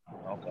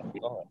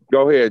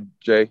 go ahead,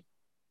 Jay.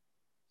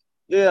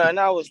 Yeah, and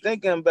I was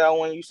thinking about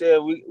when you said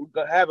we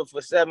gonna have it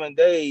for 7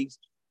 days,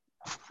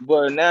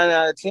 but 9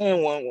 out of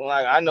 10, when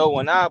like I know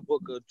when I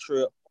book a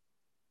trip,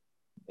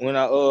 when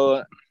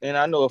and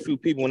I know a few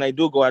people when they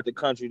do go out the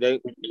country, they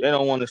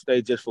don't want to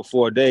stay just for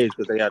 4 days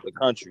because they out the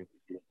country,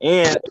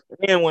 and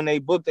when they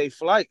book their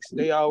flights,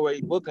 they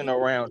already booking a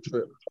round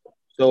trip.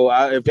 So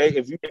if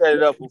you set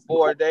it up for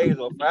 4 days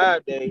or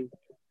 5 days,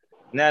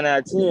 9 out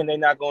of 10, they're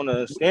not going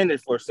to extend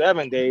it for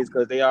 7 days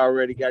because they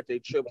already got their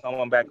trip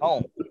coming back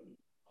home.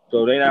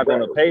 So they're not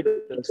going to pay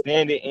to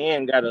extend it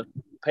and got to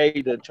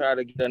pay to try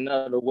to get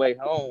another way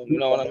home. You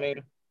know what I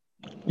mean?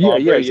 Yeah,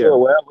 Sure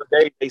whatever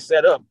day they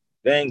set up,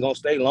 they ain't going to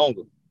stay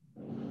longer.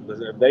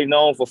 Because if they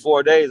known for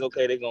 4 days,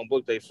 okay, they're going to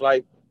book their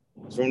flight.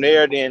 From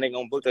there, then they're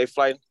going to book their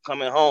flight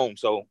coming home.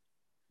 So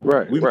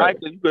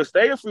you could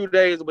stay a few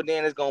days, but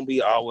then it's going to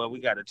be, we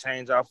got to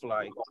change our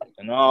flight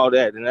and all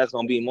that. And that's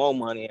going to be more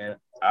money. And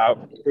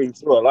I'm pretty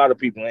sure a lot of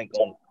people ain't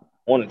going to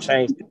want to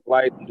change the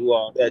flight and do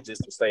all that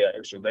just to stay an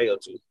extra day or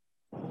two.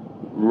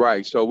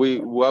 Right. So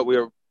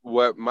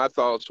what my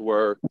thoughts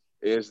were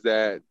is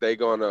that they're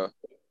gonna,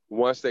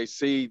 once they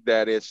see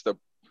that it's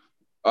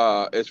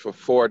for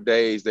 4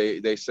 days,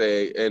 they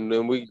say, and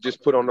then we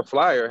just put on the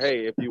flyer,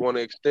 hey, if you want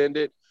to extend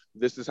it,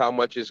 this is how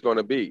much it's going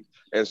to be.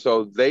 And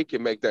so they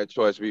can make that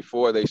choice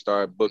before they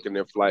start booking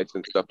their flights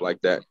and stuff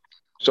like that.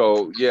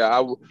 So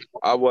yeah,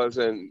 I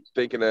wasn't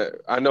thinking that,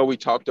 I know we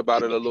talked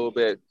about it a little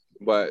bit,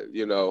 but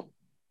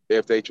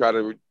if they try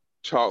to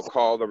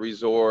call the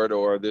resort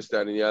or this,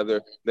 that, and the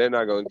other, they're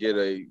not going to get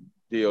a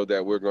deal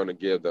that we're going to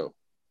give them.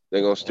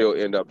 They're going to still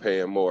end up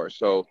paying more.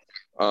 So,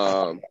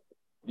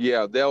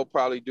 yeah, they'll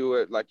probably do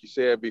it, like you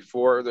said,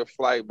 before the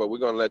flight, but we're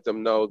going to let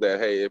them know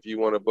that, hey, if you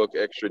want to book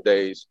extra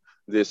days,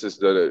 this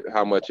is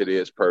how much it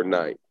is per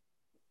night,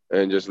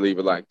 and just leave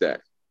it like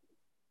that.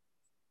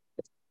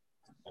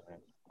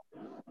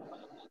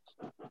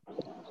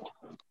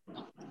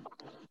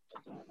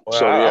 Well,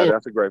 so, yeah,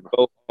 that's a great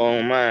one.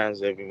 On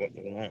mines,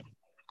 everyone.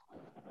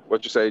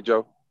 What you say,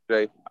 Joe?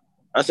 Jay?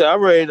 I said I'm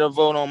ready to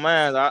vote on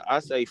mine. I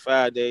say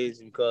 5 days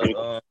because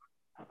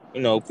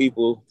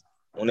people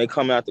when they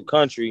come out the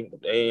country,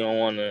 they don't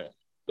want to.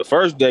 The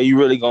first day you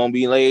really gonna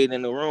be laid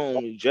in the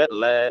room, jet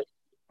lag.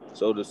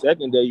 So the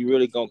second day you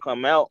really gonna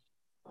come out.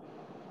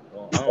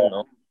 Well, I don't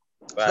know.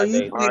 5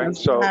 days. Right,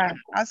 so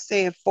I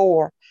said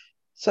 4.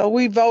 So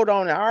we vote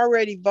on it. I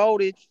already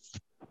voted.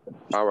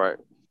 All right.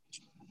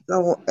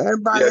 So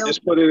everybody else,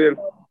 just put it in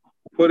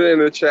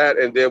the chat,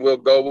 and then we'll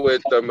go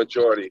with the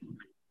majority.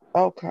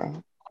 Okay.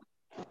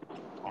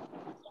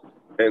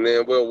 And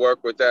then we'll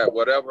work with that.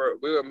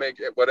 We will make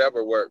it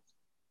whatever work.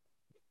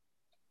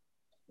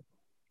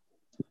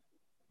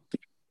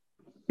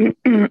 And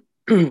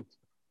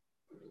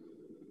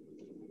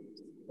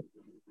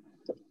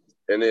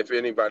if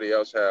anybody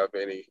else have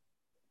any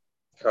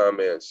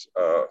comments,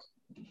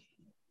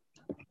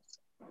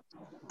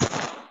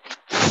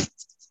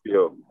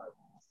 feel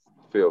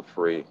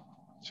free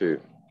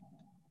to.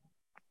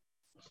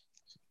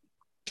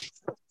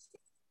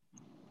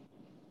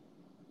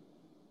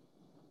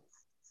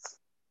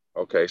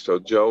 Okay, so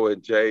Joe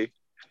and Jay,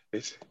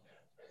 it's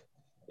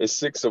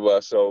 6 of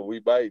us, so we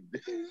might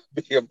be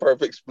a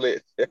perfect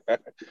split.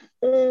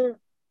 The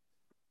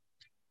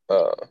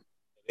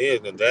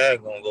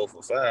dad gonna go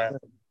for 5.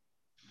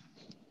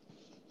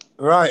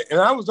 Right, and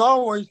I was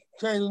always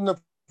changing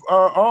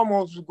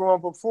almost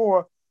going for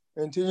 4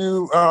 until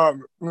you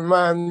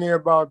remind me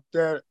about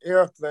that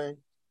air thing,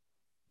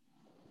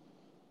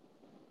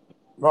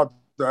 about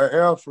the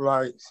air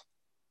flights.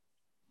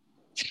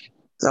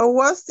 So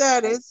what's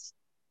that?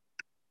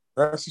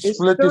 That's a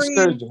split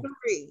decision.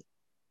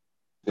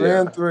 3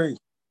 and 3.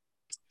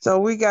 So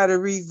we got to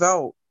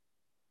revote.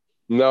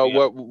 No,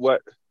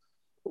 what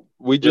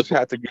we just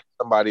have to get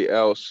somebody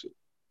else.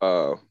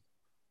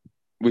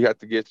 We have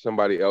to get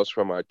somebody else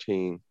from our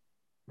team.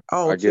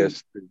 I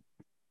guess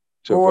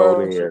to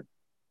vote in.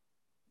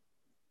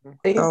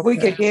 If we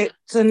could get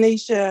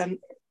Tanisha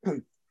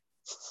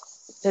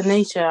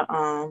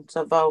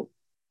to vote.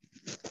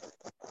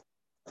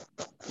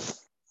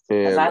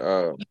 And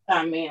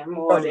I'm in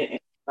more than anybody.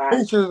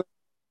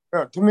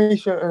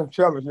 Tamisha and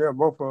Shelly, yeah,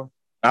 both of them.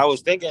 I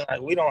was thinking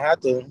like we don't have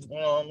to, you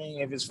know what I mean?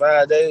 If it's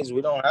 5 days,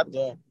 we don't have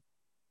to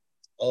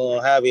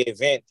have an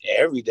event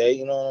every day,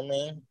 you know what I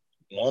mean?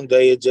 One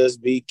day it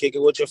just be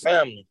kicking with your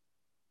family.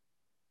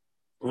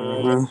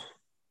 Mm-hmm.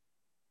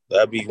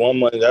 That'd be one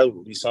money. That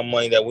would be some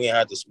money that we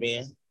have to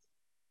spend.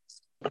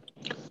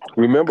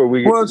 Remember,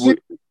 go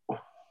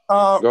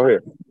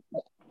ahead.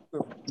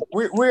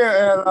 we're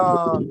at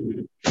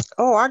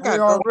Oh, I we got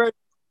go. already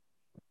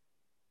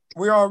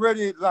we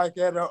already like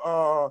at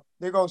a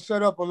they're gonna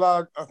set up a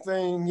lot of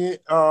thing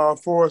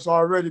for us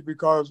already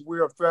because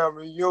we're a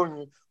family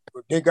union.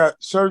 They got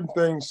certain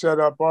things set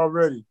up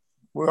already.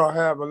 We'll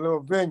have a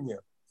little venue.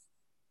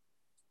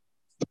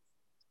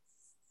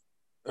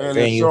 And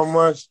it's Venue. so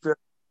much that,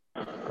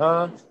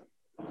 huh?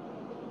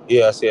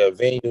 Yeah, I said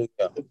venue.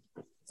 Yeah.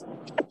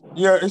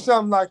 Yeah, it's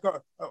something like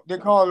they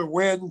call it a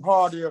wedding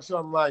party or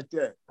something like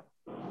that.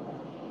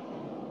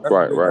 That's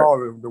what they Right.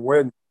 call it, the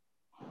wedding.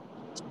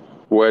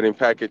 Wedding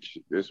package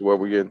is what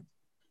we get.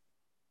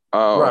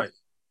 Right.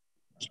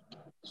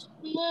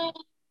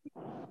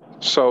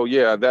 So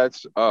yeah,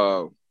 that's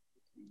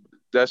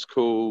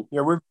cool.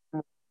 Yeah,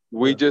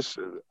 We just,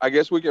 I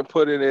guess we can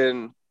put it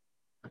in.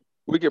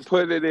 We can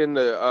put it in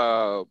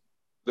the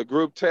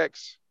group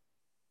text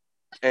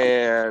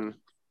and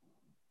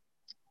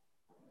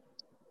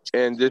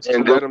just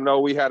let them know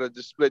we had a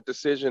split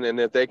decision, and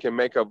if they can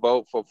make a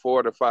vote for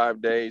 4 to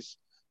 5 days,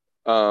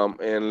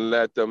 and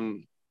let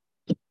them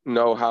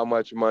know how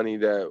much money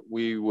that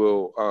we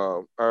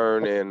will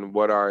earn and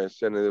what our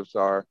incentives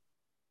are.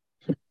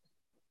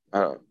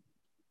 well,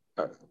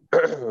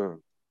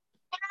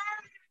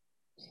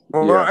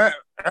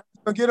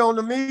 get on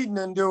the meeting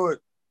and do it.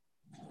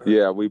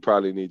 Yeah, we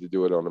probably need to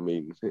do it on the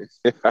meeting.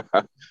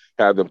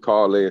 Have them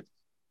call in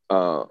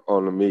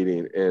on the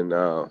meeting, and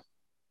I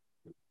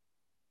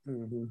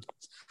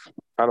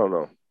don't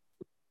know.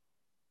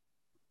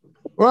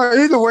 Well,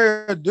 either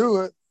way I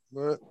do it,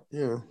 but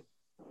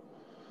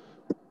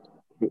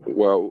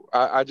Well,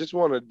 I just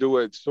want to do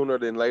it sooner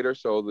than later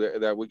so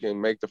that we can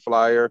make the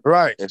flyer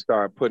right and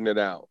start putting it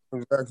out.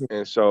 Exactly.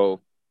 And so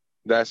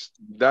that's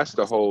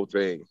the whole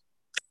thing,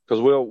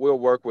 because we'll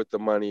work with the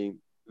money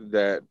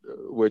that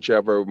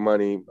whichever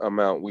money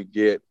amount we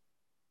get,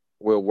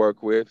 we'll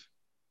work with.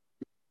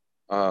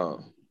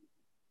 But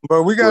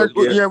we got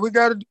we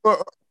got to do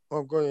it.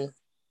 Oh, go ahead.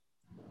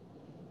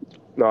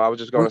 No, I was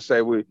just going to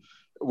say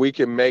we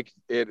can make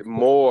it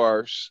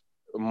more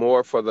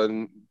for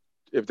the,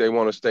 if they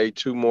want to stay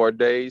 2 more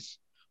days,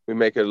 we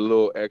make it a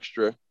little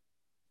extra.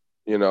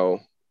 You know,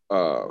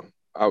 I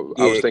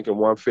was thinking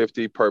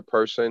 150 per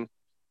person.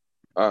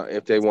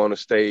 If they want to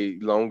stay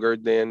longer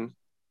than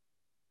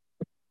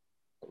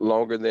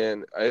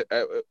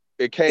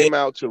it came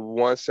out to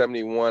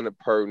 171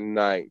 per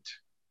night.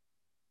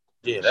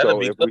 Yeah, that'll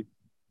be good.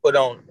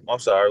 I'm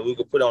sorry, we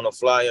could put on a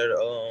flyer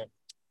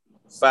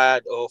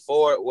 5 or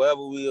 4,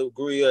 wherever we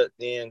agree at,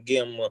 then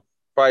give them a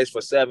price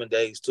for 7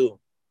 days too.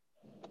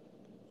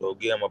 So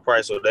give them a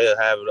price so they'll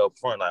have it up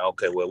front, like,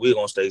 okay, well, we're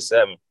gonna stay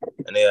 7,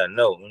 and they'll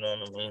know, you know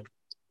what I mean?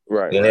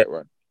 Right.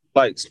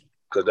 Flights,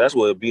 because that's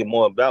what it'd be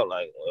more about.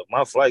 Like, if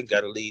my flight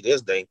got to leave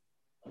this day,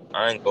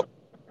 I ain't gonna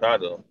try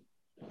to,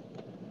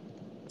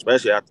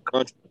 especially out the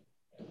country.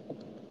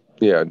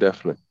 Yeah,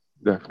 definitely.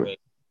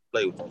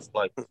 Play with those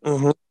flights.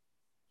 Mm-hmm.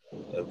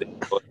 If they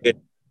go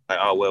ahead, like,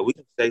 oh well, we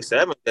can stay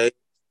 7 days,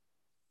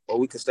 or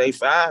we can stay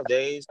 5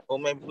 days, or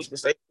maybe we can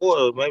stay 4.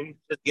 Or maybe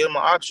just give them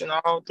an option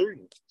all 3.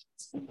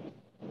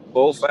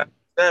 4, 5,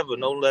 7,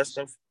 no less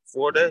than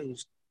 4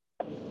 days.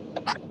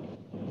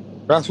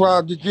 That's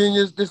why this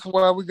is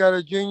why we got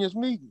a genius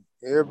meeting.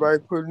 Everybody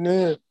putting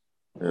in,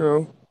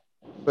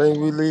 things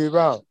we leave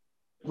out.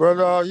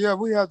 But yeah,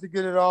 we have to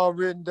get it all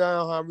written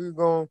down how we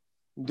gonna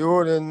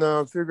do it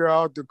and figure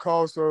out the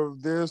cost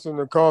of this and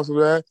the cost of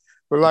that.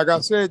 But like I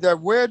said, that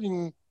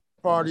wedding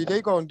party,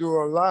 they gonna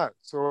do a lot.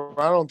 So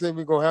I don't think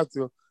we're gonna have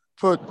to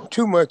put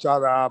too much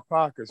out of our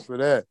pockets for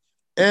that.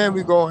 And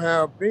we're gonna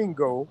have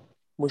bingo,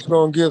 which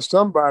gonna give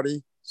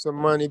somebody some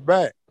money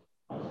back.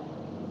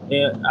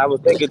 Yeah, I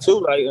was thinking too,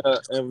 like,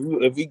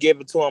 if we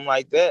give it to them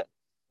like that,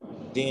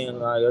 then,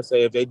 like I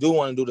say, if they do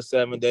want to do the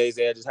 7 days,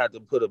 they just have to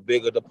put a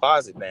bigger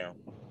deposit down.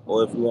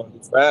 Or if you want to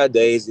do 5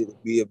 days, it'll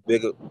be a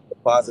bigger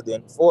deposit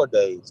than 4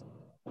 days.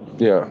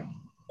 Yeah.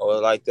 Or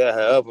like that,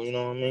 however, you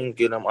know what I mean?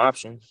 Get them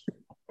options.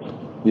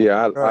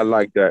 Yeah, I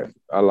like that.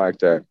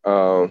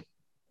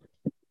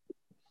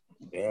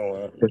 Yeah,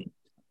 well,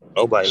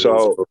 nobody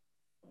so loses.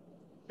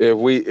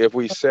 if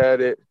we set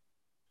it,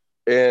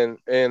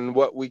 and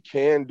what we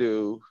can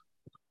do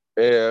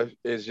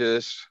is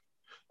just,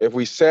 if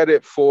we set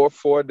it for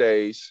 4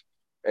 days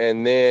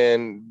and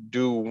then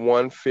do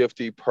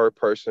 150 per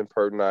person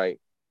per night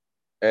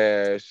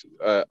as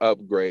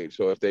upgrade.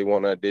 So if they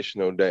want an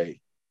additional day,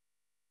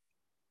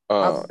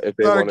 if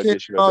they want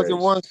additional days.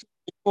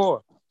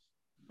 174.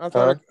 I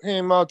thought it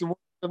came out to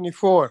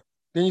 174.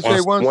 Didn't you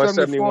say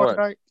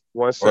 171?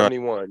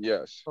 171,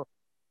 yes.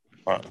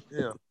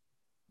 Yeah.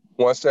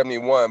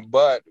 171,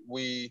 but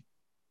we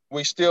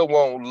still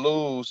won't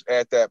lose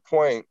at that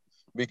point,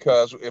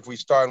 because if we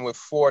starting with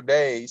 4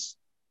 days,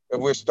 if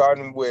we're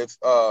starting with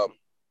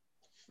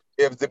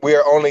if we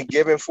are only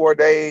given 4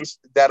 days,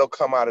 that'll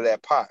come out of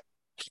that pot.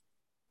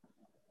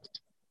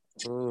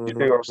 You see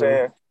what I'm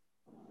saying?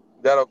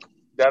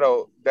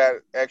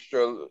 That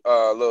extra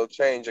little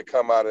change will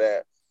come out of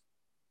that,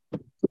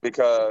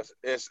 because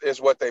it's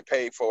what they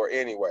paid for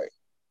anyway.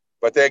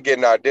 But they're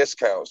getting our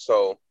discount,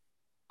 so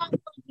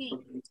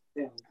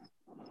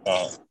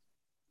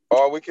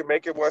Or we can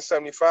make it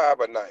 175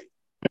 a night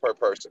per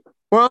person.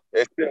 Well,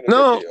 It's still a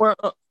no, good deal.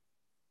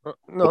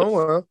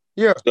 well,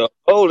 yeah. The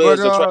goal is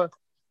But to try.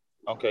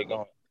 Okay, go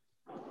on.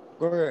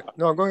 go ahead.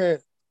 No, go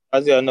ahead.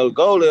 I said, no, the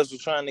goal is we're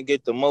trying to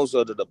get the most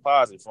of the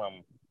deposit from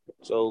them.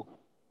 So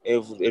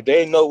if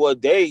they know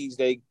what days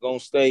they gonna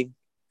stay,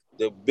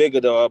 the bigger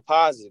the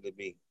deposit to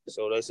be.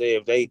 So they say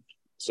if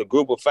it's a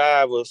group of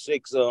 5 or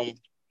 6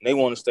 they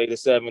want to stay the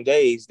 7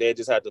 days, they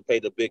just have to pay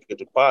the bigger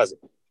deposit.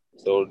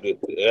 So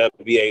they'll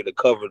be able to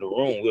cover the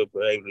room. We'll be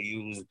able to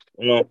use,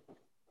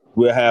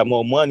 we'll have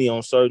more money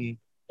on certain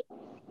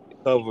to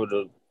cover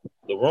the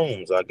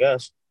rooms, I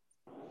guess.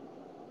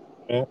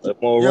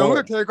 More Yeah, room.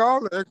 we'll take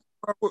all that.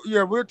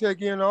 Yeah, we'll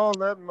take in all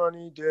that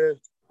money there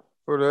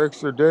for the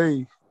extra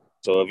days.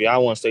 So if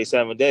y'all want to stay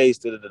 7 days,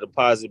 instead of the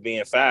deposit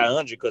being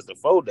 500 because the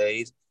 4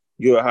 days,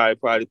 you'll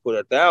probably put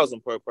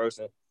 1,000 per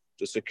person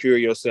to secure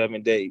your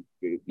 7 day,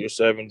 your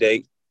 7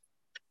 day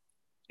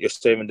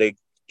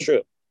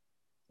trip.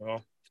 See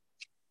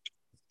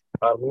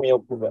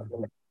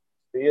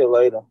you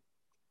later.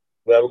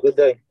 Have a good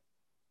day.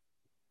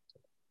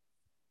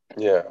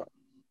 Yeah.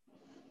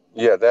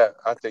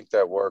 I think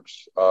that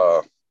works.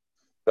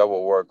 That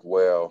will work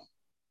well.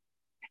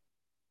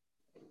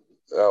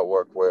 That'll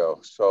work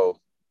well. So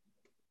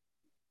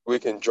we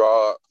can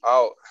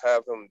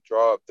have them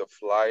draw up the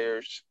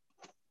flyers,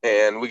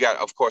 and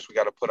of course, we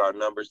got to put our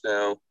numbers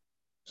down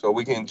so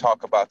we can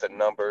talk about the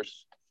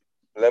numbers.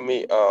 Let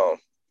me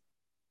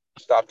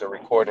stop the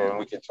recording, and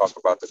we can talk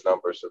about the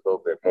numbers a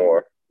little bit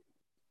more.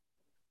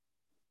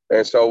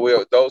 And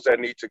so those that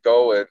need to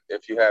go, and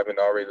if you haven't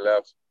already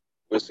left,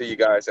 we'll see you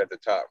guys at the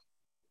top.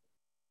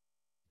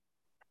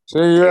 See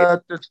you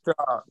at the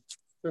top.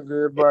 Look,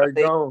 everybody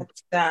gone.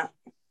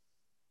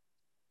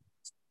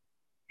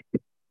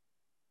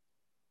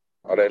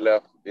 Oh, they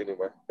left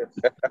anyway.